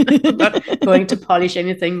 I'm not going to polish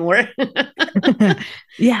anything more.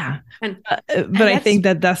 Yeah, and but and I that's think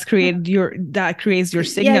that creates your yeah,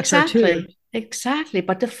 signature too. exactly. Exactly.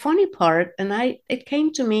 But the funny part, and it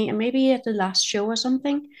came to me, and maybe at the last show or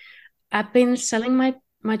something, I've been selling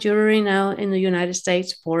my jewelry now in the United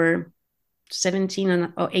States for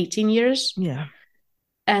 17 or 18 years. Yeah.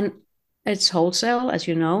 And it's wholesale, as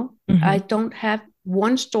you know. I Hmm. don't have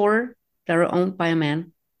one store that are owned by a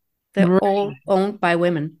man. They're Right. all owned by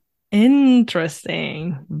women.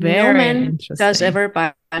 Interesting. No Very man does interesting. ever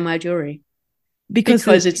buy my jewelry Because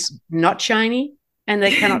because it's not shiny, and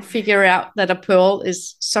they cannot figure out that a pearl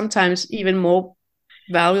is sometimes even more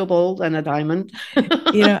valuable than a diamond.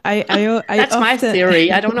 I That's my often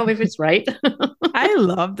theory. I don't know if it's right. I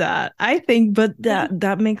love that. I think, but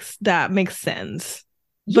that makes sense.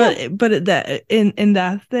 Yeah. But that and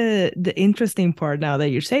that's the interesting part now that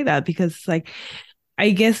you say that, because like I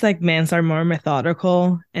guess like men's are more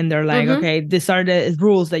methodical and they're like, Mm-hmm. okay, these are the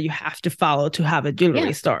rules that you have to follow to have a jewelry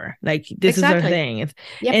Yeah, store. Like this is our exactly. thing.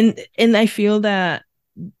 Yep, And I feel that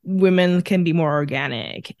women can be more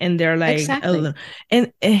organic and they're like exactly.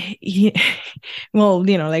 and well,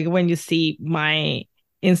 like when you see my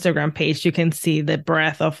Instagram page, you can see the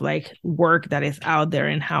breadth of like work that is out there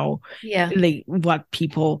and how Yeah. like what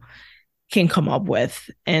people can come up with.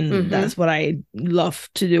 And Mm-hmm. that's what I love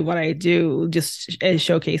to do, what I do, just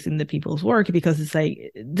showcasing the people's work, because it's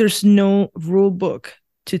like there's no rule book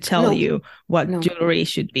to tell No, you what no, jewelry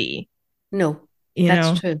should be, no. you That's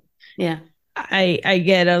know. true. Yeah. I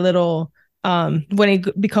get a little when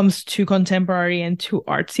it becomes too contemporary and too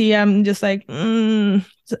artsy, I'm just like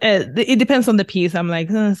it depends on the piece. I'm like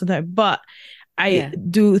but I Yeah.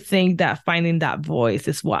 do think that finding that voice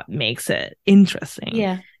is what makes it interesting.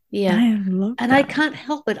 Yeah. Yeah. I love And I that. can't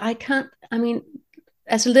help it. I mean,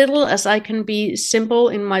 as little as I can be simple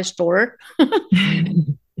in my store,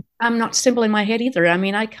 I'm not simple in my head either. I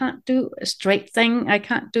mean, I can't do a straight thing. I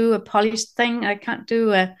can't do a polished thing. I can't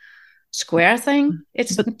do a square thing.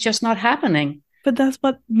 It's but just not happening. but that's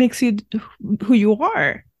what makes you who you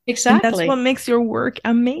are, and that's what Exactly. makes your work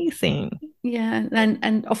amazing. Yeah,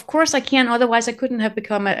 and of course I can. Otherwise, I couldn't have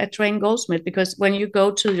become a trained goldsmith, because when you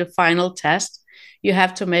go to the final test, you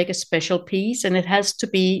have to make a special piece, and it has to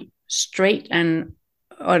be straight and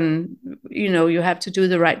on. You have to do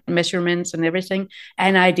the right measurements and everything.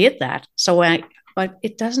 And I did that. But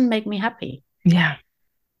it doesn't make me happy. Yeah,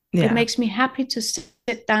 It yeah, makes me happy to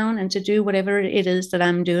sit down and to do whatever it is that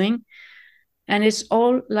I'm doing. And it's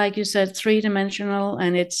all, like you said, three-dimensional,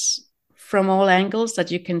 and it's from all angles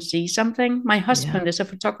that you can see something. My yeah. husband is a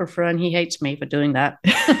photographer and he hates me for doing that.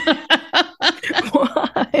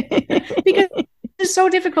 Why? Because it's so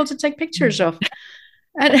difficult to take pictures of.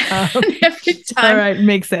 And, um, and every all time, right,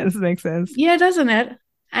 makes sense, makes sense. yeah, doesn't it?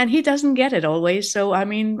 And he doesn't get it always. So, I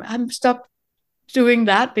mean, I'm stopped doing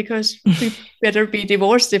that, because we better be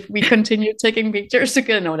divorced if we continue taking pictures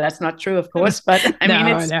together. No, that's not true, of course. But I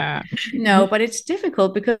mean, No, no. no, but it's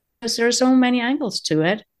difficult because there are so many angles to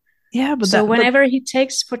it. Yeah, but So that, but whenever he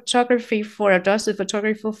takes photography or does the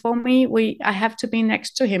photography for me, I have to be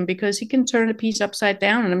next to him, because he can turn a piece upside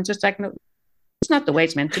down, and I'm just like, no, it's not the way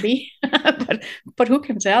it's meant to be. but who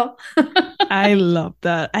can tell? I love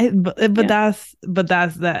that. Yeah, But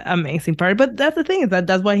that's the amazing part. But that's the thing, is that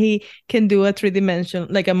that's why he can do a 3D,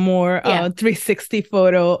 like a more yeah, 360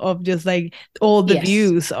 photo of just like all the yes,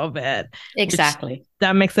 views of it, which exactly.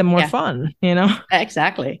 that makes it more Yeah, fun, you know?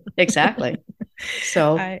 exactly, exactly.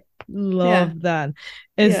 So I yeah, love that.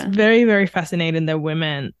 It's yeah, very, very fascinating that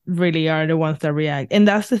women really are the ones that react. And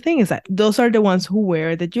that's the thing, is that those are the ones who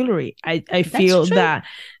wear the jewelry. I that's feel true. that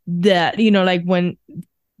like when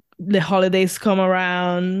the holidays come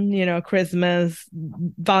around, Christmas,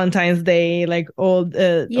 Valentine's Day, like all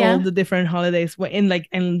Yeah. the different holidays in like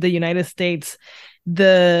in the United States,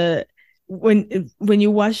 the when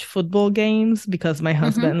you watch football games, because my Mm-hmm.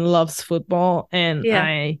 husband loves football and Yeah.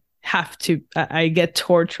 I get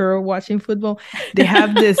torture watching football. They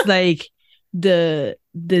have this like the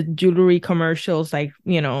jewelry commercials, like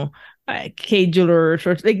K Jewelers,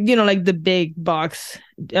 or like like the big box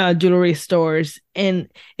jewelry stores, and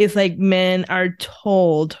it's like men are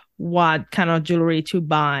told what kind of jewelry to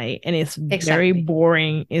buy, and it's very Exactly.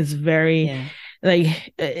 boring. It's very Yeah.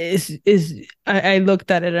 like is I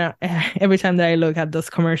looked at it every time that I look at those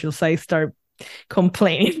commercials, I start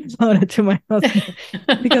complaining about it to my husband,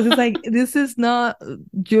 because it's like, this is not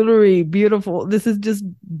jewelry beautiful, this is just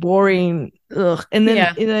boring. Ugh. And then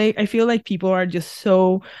Yeah. I feel like people are just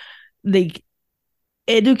so like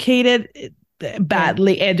educated, Yeah.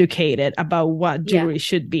 badly educated about what Yeah. jewelry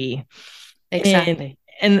should be. and Exactly.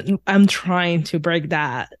 and I'm trying to break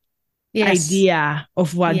that Yes. idea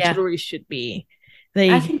of what Yeah. jewelry should be. I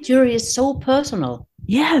Like, think jewelry is so personal. I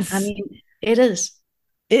yes, mean, it is.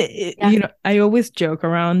 Yeah. I always joke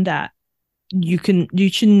around that you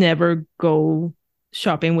should never go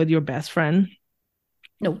shopping with your best friend,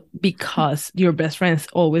 No. because your best friend is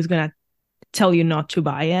always gonna tell you not to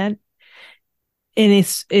buy it. And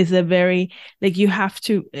it's a very like, you have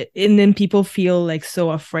to, and then people feel like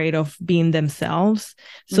so afraid of being themselves,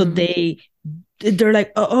 so Mm-hmm. they they're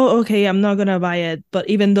like, okay, I'm not gonna buy it. But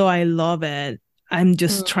even though I love it, I'm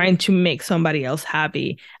just trying to make somebody else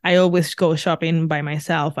happy. I always go shopping by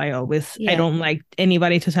myself. I Yeah. don't like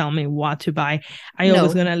anybody to tell me what to buy. I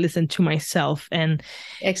always No, gonna listen to myself. And,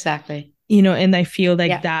 exactly. and I feel like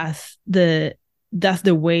Yeah. that's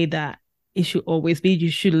the way that it should always be.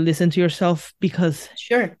 You should listen to yourself, because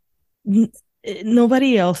Sure. n-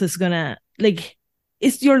 nobody else is gonna, like,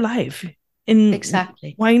 it's your life. And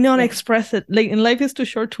Exactly. why not Yeah. express it? Like, and life is too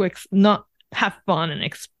short to not have fun and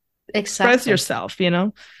express Exactly. yourself.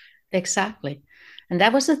 Exactly. And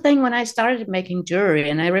that was the thing when I started making jewelry.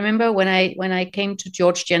 And I remember when I came to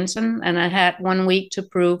George Jensen, and I had 1 week to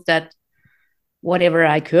prove that whatever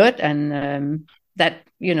I could, and that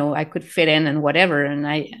I could fit in and whatever. And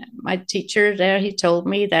my teacher there, he told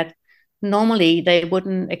me that normally they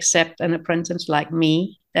wouldn't accept an apprentice like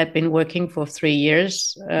me that been working for 3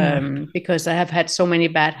 years, Yeah. because I have had so many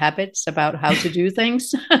bad habits about how to do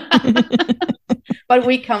things. But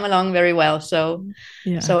we come along very well. So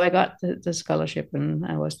Yeah. so I got the scholarship, and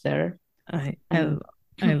I was there. I I And lo-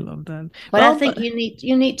 I love that. but I Well, think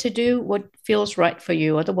you need to do what feels right for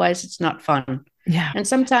you. Otherwise, it's not fun. yeah. And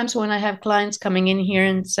sometimes when I have clients coming in here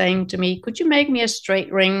and saying to me, "Could you make me a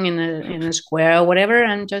straight ring in a square or whatever?"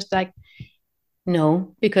 And just like,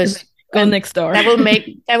 no, It's because like, go next door. that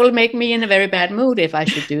will make me in a very bad mood if I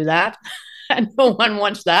should do that. And no one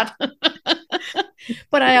wants that.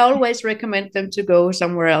 But I always recommend them to go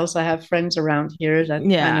somewhere else. I have friends around here that I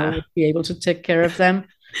know Yeah. would be able to take care of them.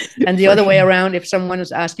 And the For other way sure. around, if someone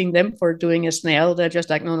is asking them for doing a snail, they're just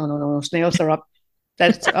like, no, no, no, no, snails are up.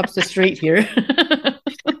 That's up the street here.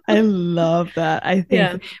 I love that. I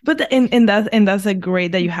think, Yeah. and that's a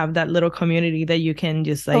great that you have that little community that you can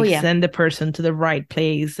just Oh like yeah. send the person to the right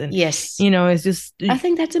place, and Yes. it's just I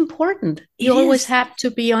think that's important. it You always is have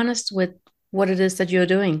to be honest with what it is that you're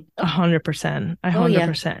doing. 100%, a Oh hundred yeah.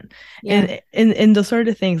 percent, Yeah. and those are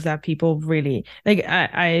the things that people really like.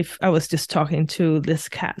 I was just talking to Liz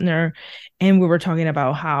Katner, and we were talking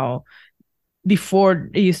about how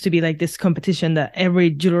before it used to be like this competition that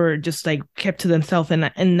every jeweler just like kept to themselves,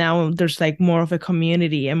 and now there's like more of a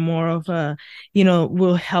community and more of a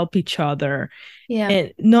we'll help each other, Yeah.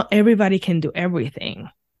 and not everybody can do everything.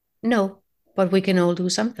 No, but we can all do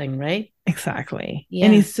something, right? Exactly.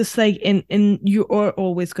 And Yeah. it's just like, and you are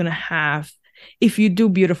always gonna have, if you do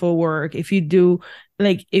beautiful work, if you do,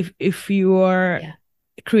 like, if you are Yeah.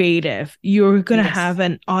 creative, you're gonna Yes. have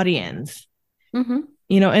an audience, Mm-hmm.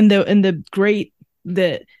 and the great,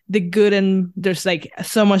 the good, and there's like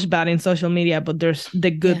so much bad in social media, but there's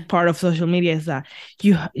the Yeah. good part of social media is that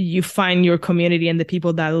you find your community and the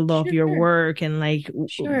people that love your Sure. work, and like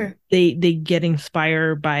Sure. they get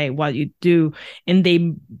inspired by what you do, and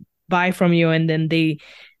they buy from you, and then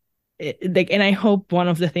like, and I hope one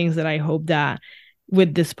of the things that I hope that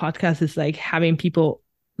with this podcast is like having people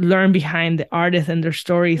learn behind the artists and their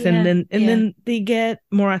stories, and Yeah. then Yeah. they get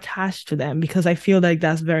more attached to them, because I feel like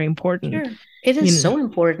that's very important. Sure. It you is know so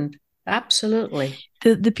important. Absolutely.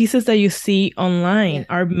 the pieces that you see online Yeah.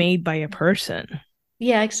 are made by a person.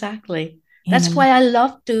 Yeah, exactly. you That's know why I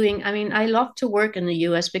love to work in the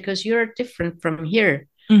US because you're different from here.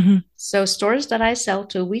 hmm So stores that I sell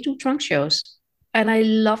to, we do trunk shows. And I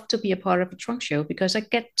love to be a part of a trunk show because I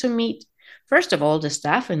get to meet, first of all, the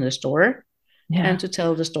staff in the store yeah, and to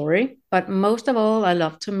tell the story. But most of all, I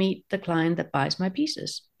love to meet the client that buys my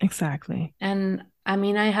pieces. exactly. And I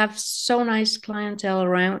mean, I have so nice clientele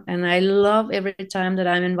around, and I love every time that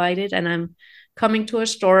I'm invited and I'm coming to a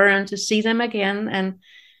store and to see them again. And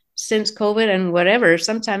since COVID and whatever,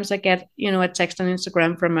 sometimes I get, a text on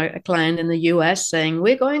Instagram from a client in the US saying,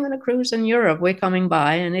 "We're going on a cruise in Europe, we're coming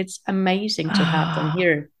by." And it's amazing to have them Ah,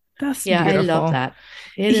 here. that's Yeah, I love beautiful. that.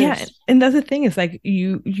 It Yeah, is. and that's the thing, is like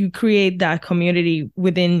you create that community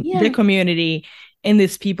within the Yeah, community, and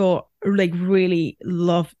these people like really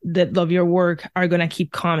love your work are gonna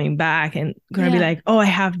keep coming back and gonna be yeah, like, oh, I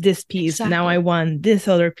have this piece now, I exactly. want this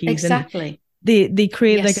other piece, and Exactly. they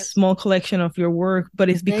create like a Yes, small collection of your work, but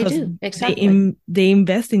it's they because do. Exactly. they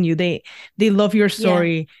invest in you, they love your Yeah,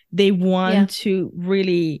 story, they yeah, want to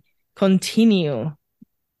really continue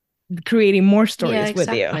creating more yeah, stories with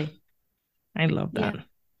you. exactly. I love that. Yeah.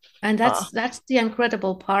 And Oh, that's the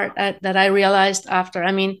incredible part that I realized after.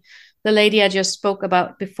 I mean, the lady I just spoke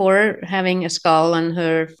about before having a skull on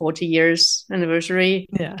her 40 years anniversary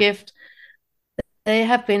yeah. gift, they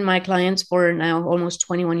have been my clients for now almost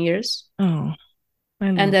 21 years. Oh, I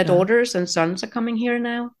And love their that. daughters and sons are coming here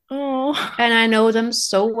now. Oh, And I know them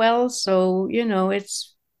so well. So,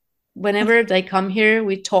 it's whenever they come here,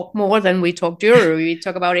 we talk more than we talk jewelry. We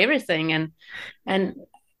talk about everything. And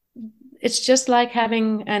it's just like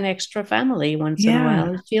having an extra family once in a Yeah,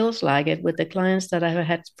 while. It feels like it with the clients that I've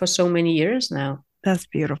had for so many years now. that's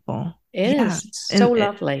beautiful. It Yeah. is. It's so And,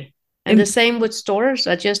 lovely. And the and same with stores.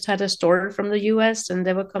 I just had a store from the US and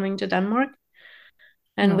they were coming to Denmark.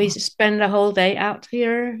 And we oh, spent a whole day out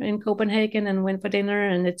here in Copenhagen and went for dinner.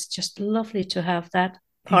 And it's just lovely to have that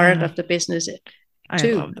part yeah, of the business I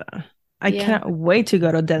too. love that. I Yeah. cannot wait to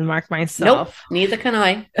go to Denmark Nope, myself. neither can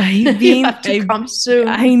I. I've You been, have to come soon.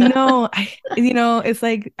 I know, it's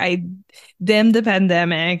like damn the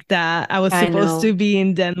pandemic that I was I supposed to know. be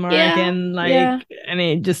in Denmark Yeah, and yeah, and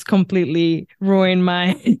it just completely ruined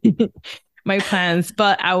my my plans.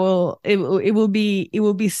 But it will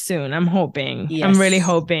be soon. I'm hoping. I'm really yes,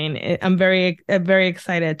 hoping. I'm very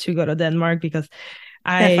excited to go to Denmark because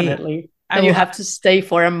I definitely. I And you will have to stay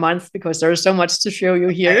for a month because there's so much to show you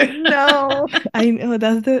I here. know. I know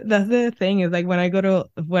that's the thing is like when I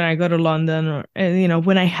go to London or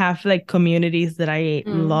when I have like communities that I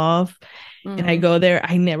Mm, love and I mm. go there,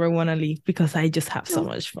 I never want to leave because I just have so No.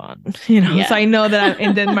 much fun, So Yeah. I know that I'm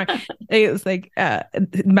in Denmark. It's like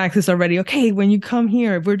Max is already okay. When you come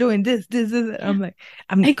here, we're doing this. I'm like,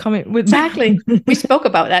 I'm coming with my Exactly. We spoke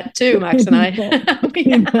about that too, Max and I. you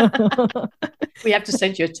Yeah. know. We have to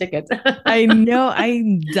send you a ticket. I know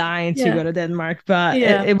I'm dying to Yeah. go to Denmark, but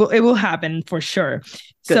Yeah. it will happen for sure.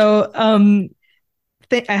 Good. So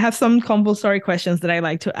I have some compulsory questions that I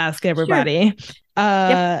like to ask Sure. everybody.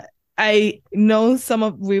 Yep. I know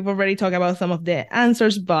we've already talked about some of the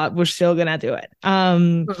answers, but we're still gonna do it.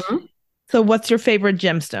 Mhm. So what's your favorite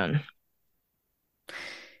gemstone?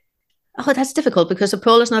 Oh, that's difficult because a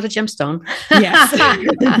pearl is not a gemstone. Yes.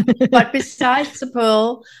 But besides the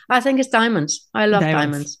pearl, I think it's diamonds. I love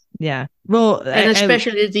Diamonds. diamonds. Yeah. Well, And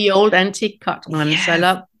especially the old antique cut ones. I yes.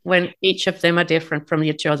 love when each of them are different from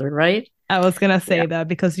each other, right? I was gonna Yeah. say that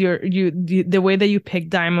because you the way that you pick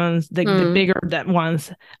diamonds, the Mm. bigger that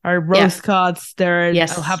ones are Yeah. rose cuts. I'll have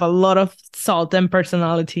Yes. a lot of salt and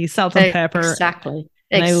personality, salt and pepper, Exactly.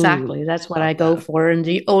 and I Exactly. That's what love I go that. for. And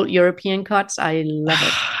the old European cuts, I love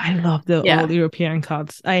it. I love the Yeah. old European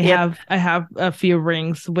cuts. Yep. I have a few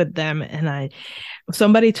rings with them, and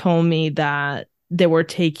somebody told me that they were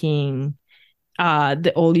taking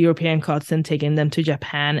the old European cuts and taking them to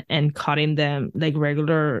Japan and cutting them like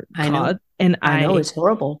regular I know. cut, and I know it's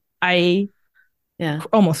horrible. I Yeah.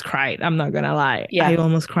 almost cried. I'm not gonna lie. I Yeah.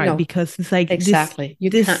 almost cried No, because it's like exactly. You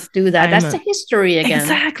this can't do that. That's the diamond. history again.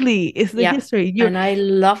 Exactly. It's the Yeah. history. And I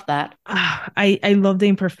love that. I love the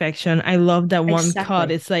imperfection. I love that one cut.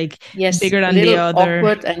 Exactly. It's like Yes. bigger A than the little other.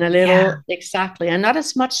 awkward and a Yeah. little exactly. And not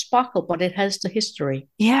as much sparkle, but it has the history.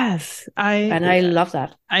 Yes. And I love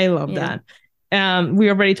that. I love Yeah. that. We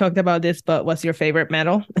already talked about this, but what's your favorite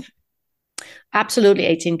metal? Absolutely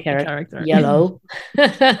 18 karat Character. yellow.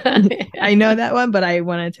 I know that one, but I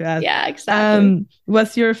wanted to ask. Yeah, exactly.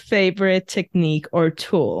 What's your favorite technique or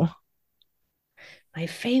tool? My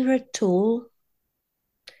favorite tool.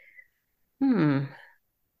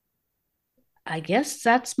 I guess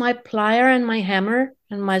that's my plier and my hammer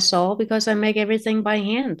and my saw because I make everything by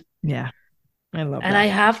hand. Yeah, I love And that. I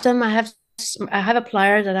have them. I have a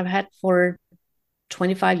plier that I've had for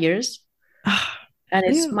 25 years. And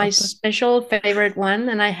it's my special favorite one.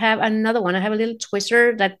 And I have another one. I have a little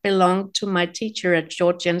twister that belonged to my teacher at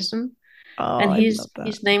George Jensen. Oh, And I love that.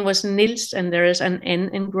 his name was Nils, and there is an N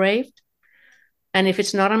engraved. And if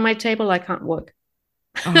it's not on my table, I can't work.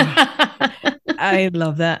 I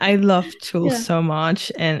love that. I love tools so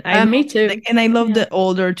much, and I me too. And I love the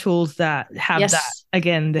older tools that have that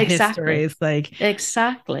again. The history is like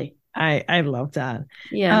exactly. I love that.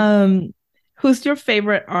 Yeah. Who's your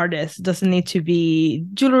favorite artist? Doesn't need to be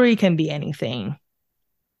jewelry. Can be anything.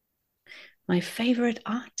 My favorite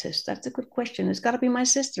artist. That's a good question. It's got to be my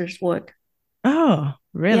sister's work. Oh,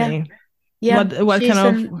 really? Yeah. What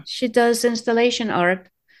kind of? She does installation art.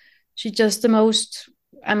 She does the most.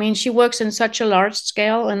 I mean, she works in such a large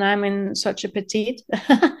scale, and I'm in such a petite.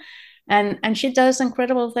 and she does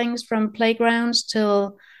incredible things from playgrounds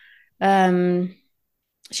till.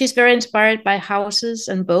 She's very inspired by houses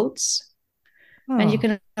and boats. Oh. And you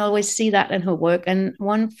can always see that in her work. And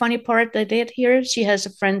one funny part they did here, she has a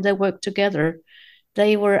friend that worked together.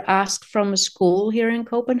 They were asked from a school here in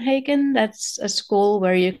Copenhagen. That's a school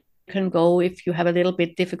where you can go if you have a little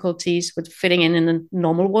bit difficulties with fitting in the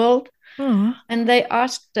normal world. Oh. And they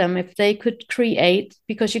asked them if they could create,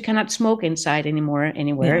 because you cannot smoke inside anymore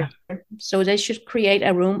anywhere. Yeah. So they should create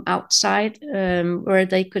a room outside where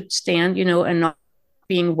they could stand, and not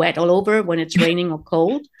being wet all over when it's raining or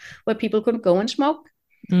cold, where people could go and smoke.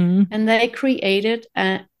 Mm. And they created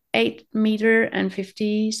an 8-meter and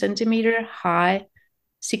 50 centimeter high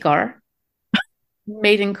cigar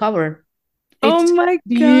made in cover. Oh It's my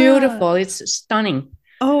beautiful. God. It's stunning.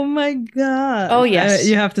 Oh my God. Oh, yes.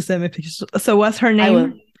 You have to send me pictures. So what's her I will.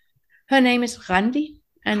 name? Her name is Randi,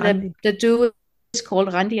 and Handy. the duo is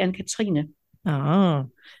called Randi and Katrine. Oh.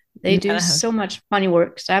 They I'm do gonna have- so much funny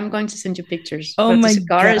work. So I'm going to send you pictures. Oh But the my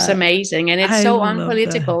cigar is God. amazing, and it's I so love that.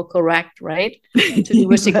 unpolitical correct, right? To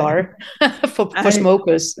do a cigar for I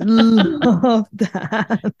smokers. love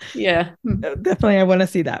that. Yeah. Definitely, I want to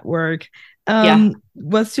see that work. Yeah.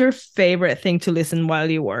 What's your favorite thing to listen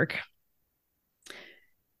while you work?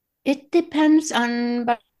 It depends on,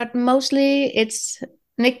 but mostly it's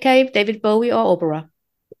Nick Cave, David Bowie, or opera.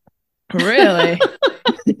 Really?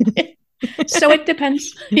 So it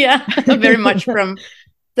depends. Yeah, very much from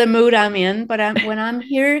the mood I'm in. But when I'm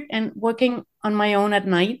here and working on my own at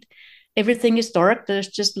night, everything is dark. There's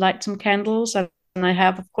just light some candles, and I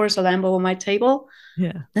have, of course, a lamp over my table.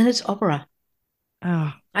 Yeah. Then it's opera.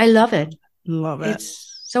 Oh, I love it. love it.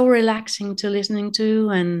 It's so relaxing to listening to,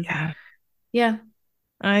 and Yeah. yeah,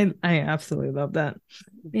 I absolutely love that.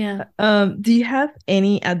 yeah, Do you have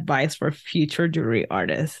any advice for future jewelry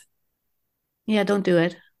artists? yeah. Don't do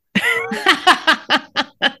it.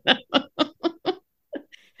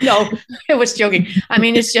 No, I was joking. I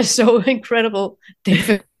mean, it's just so incredible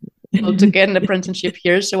difficult to get an apprenticeship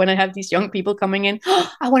here. So when I have these young people coming in,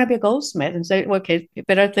 oh, I want to be a goldsmith, and say, okay, you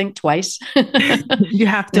better think twice. You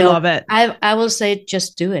have to No, love it. I will say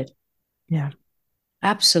just do it. Yeah.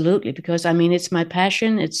 Absolutely, because I mean, it's my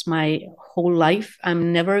passion. It's my whole life.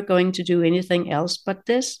 I'm never going to do anything else but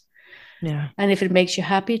this. Yeah. And if it makes you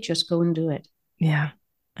happy, just go and do it. Yeah.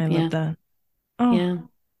 I Yeah. love that. Oh, Yeah.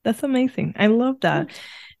 that's amazing. I love that.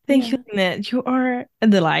 Thank you, Lene. You are a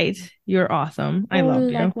delight. You're awesome. I Oh, love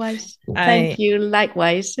you. likewise. Thank you.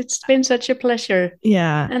 Likewise. It's been such a pleasure.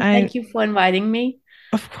 Yeah, And thank you for inviting me.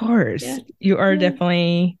 Of course. Yeah. You are Yeah.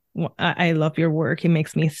 definitely, I love your work. It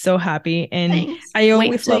makes me so happy. And Thanks. I Wait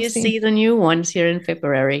always till love you seeing. see the new ones here in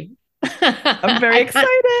February. I'm very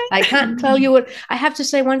excited. I can't tell you what. I have to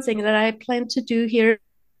say one thing that I plan to do here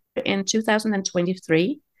in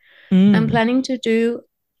 2023. I'm planning to do,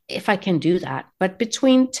 if I can do that, but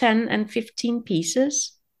between 10 and 15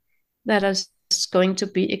 pieces that is going to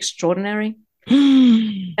be extraordinary.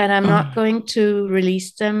 And I'm not going to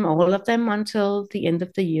release them, all of them, until the end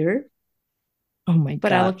of the year. Oh my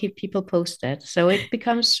But I will God. keep people posted. So it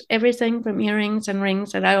becomes everything from earrings and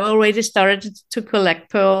rings. And I already started to collect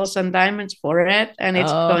pearls and diamonds for it. And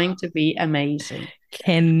it's going to be amazing.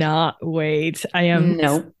 Cannot wait. I am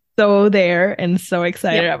No. so there and so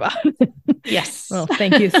excited about it. Yes. Well,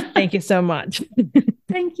 thank you. Thank you so much.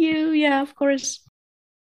 Thank you. Yeah, of course.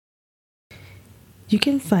 You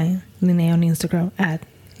can find Lene on Instagram at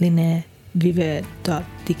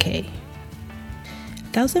lenevibe.dk.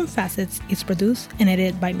 1000 Facets is produced and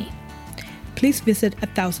edited by me. Please visit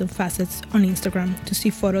 1000 Facets on Instagram to see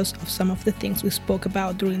photos of some of the things we spoke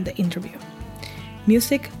about during the interview.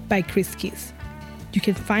 Music by Chris Keys. You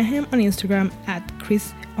can find him on Instagram at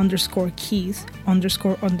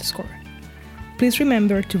Chris_Keys__. Please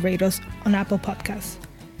remember to rate us on Apple Podcasts.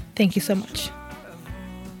 Thank you so much.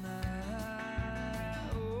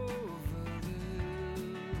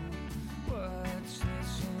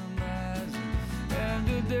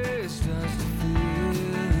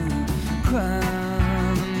 Cry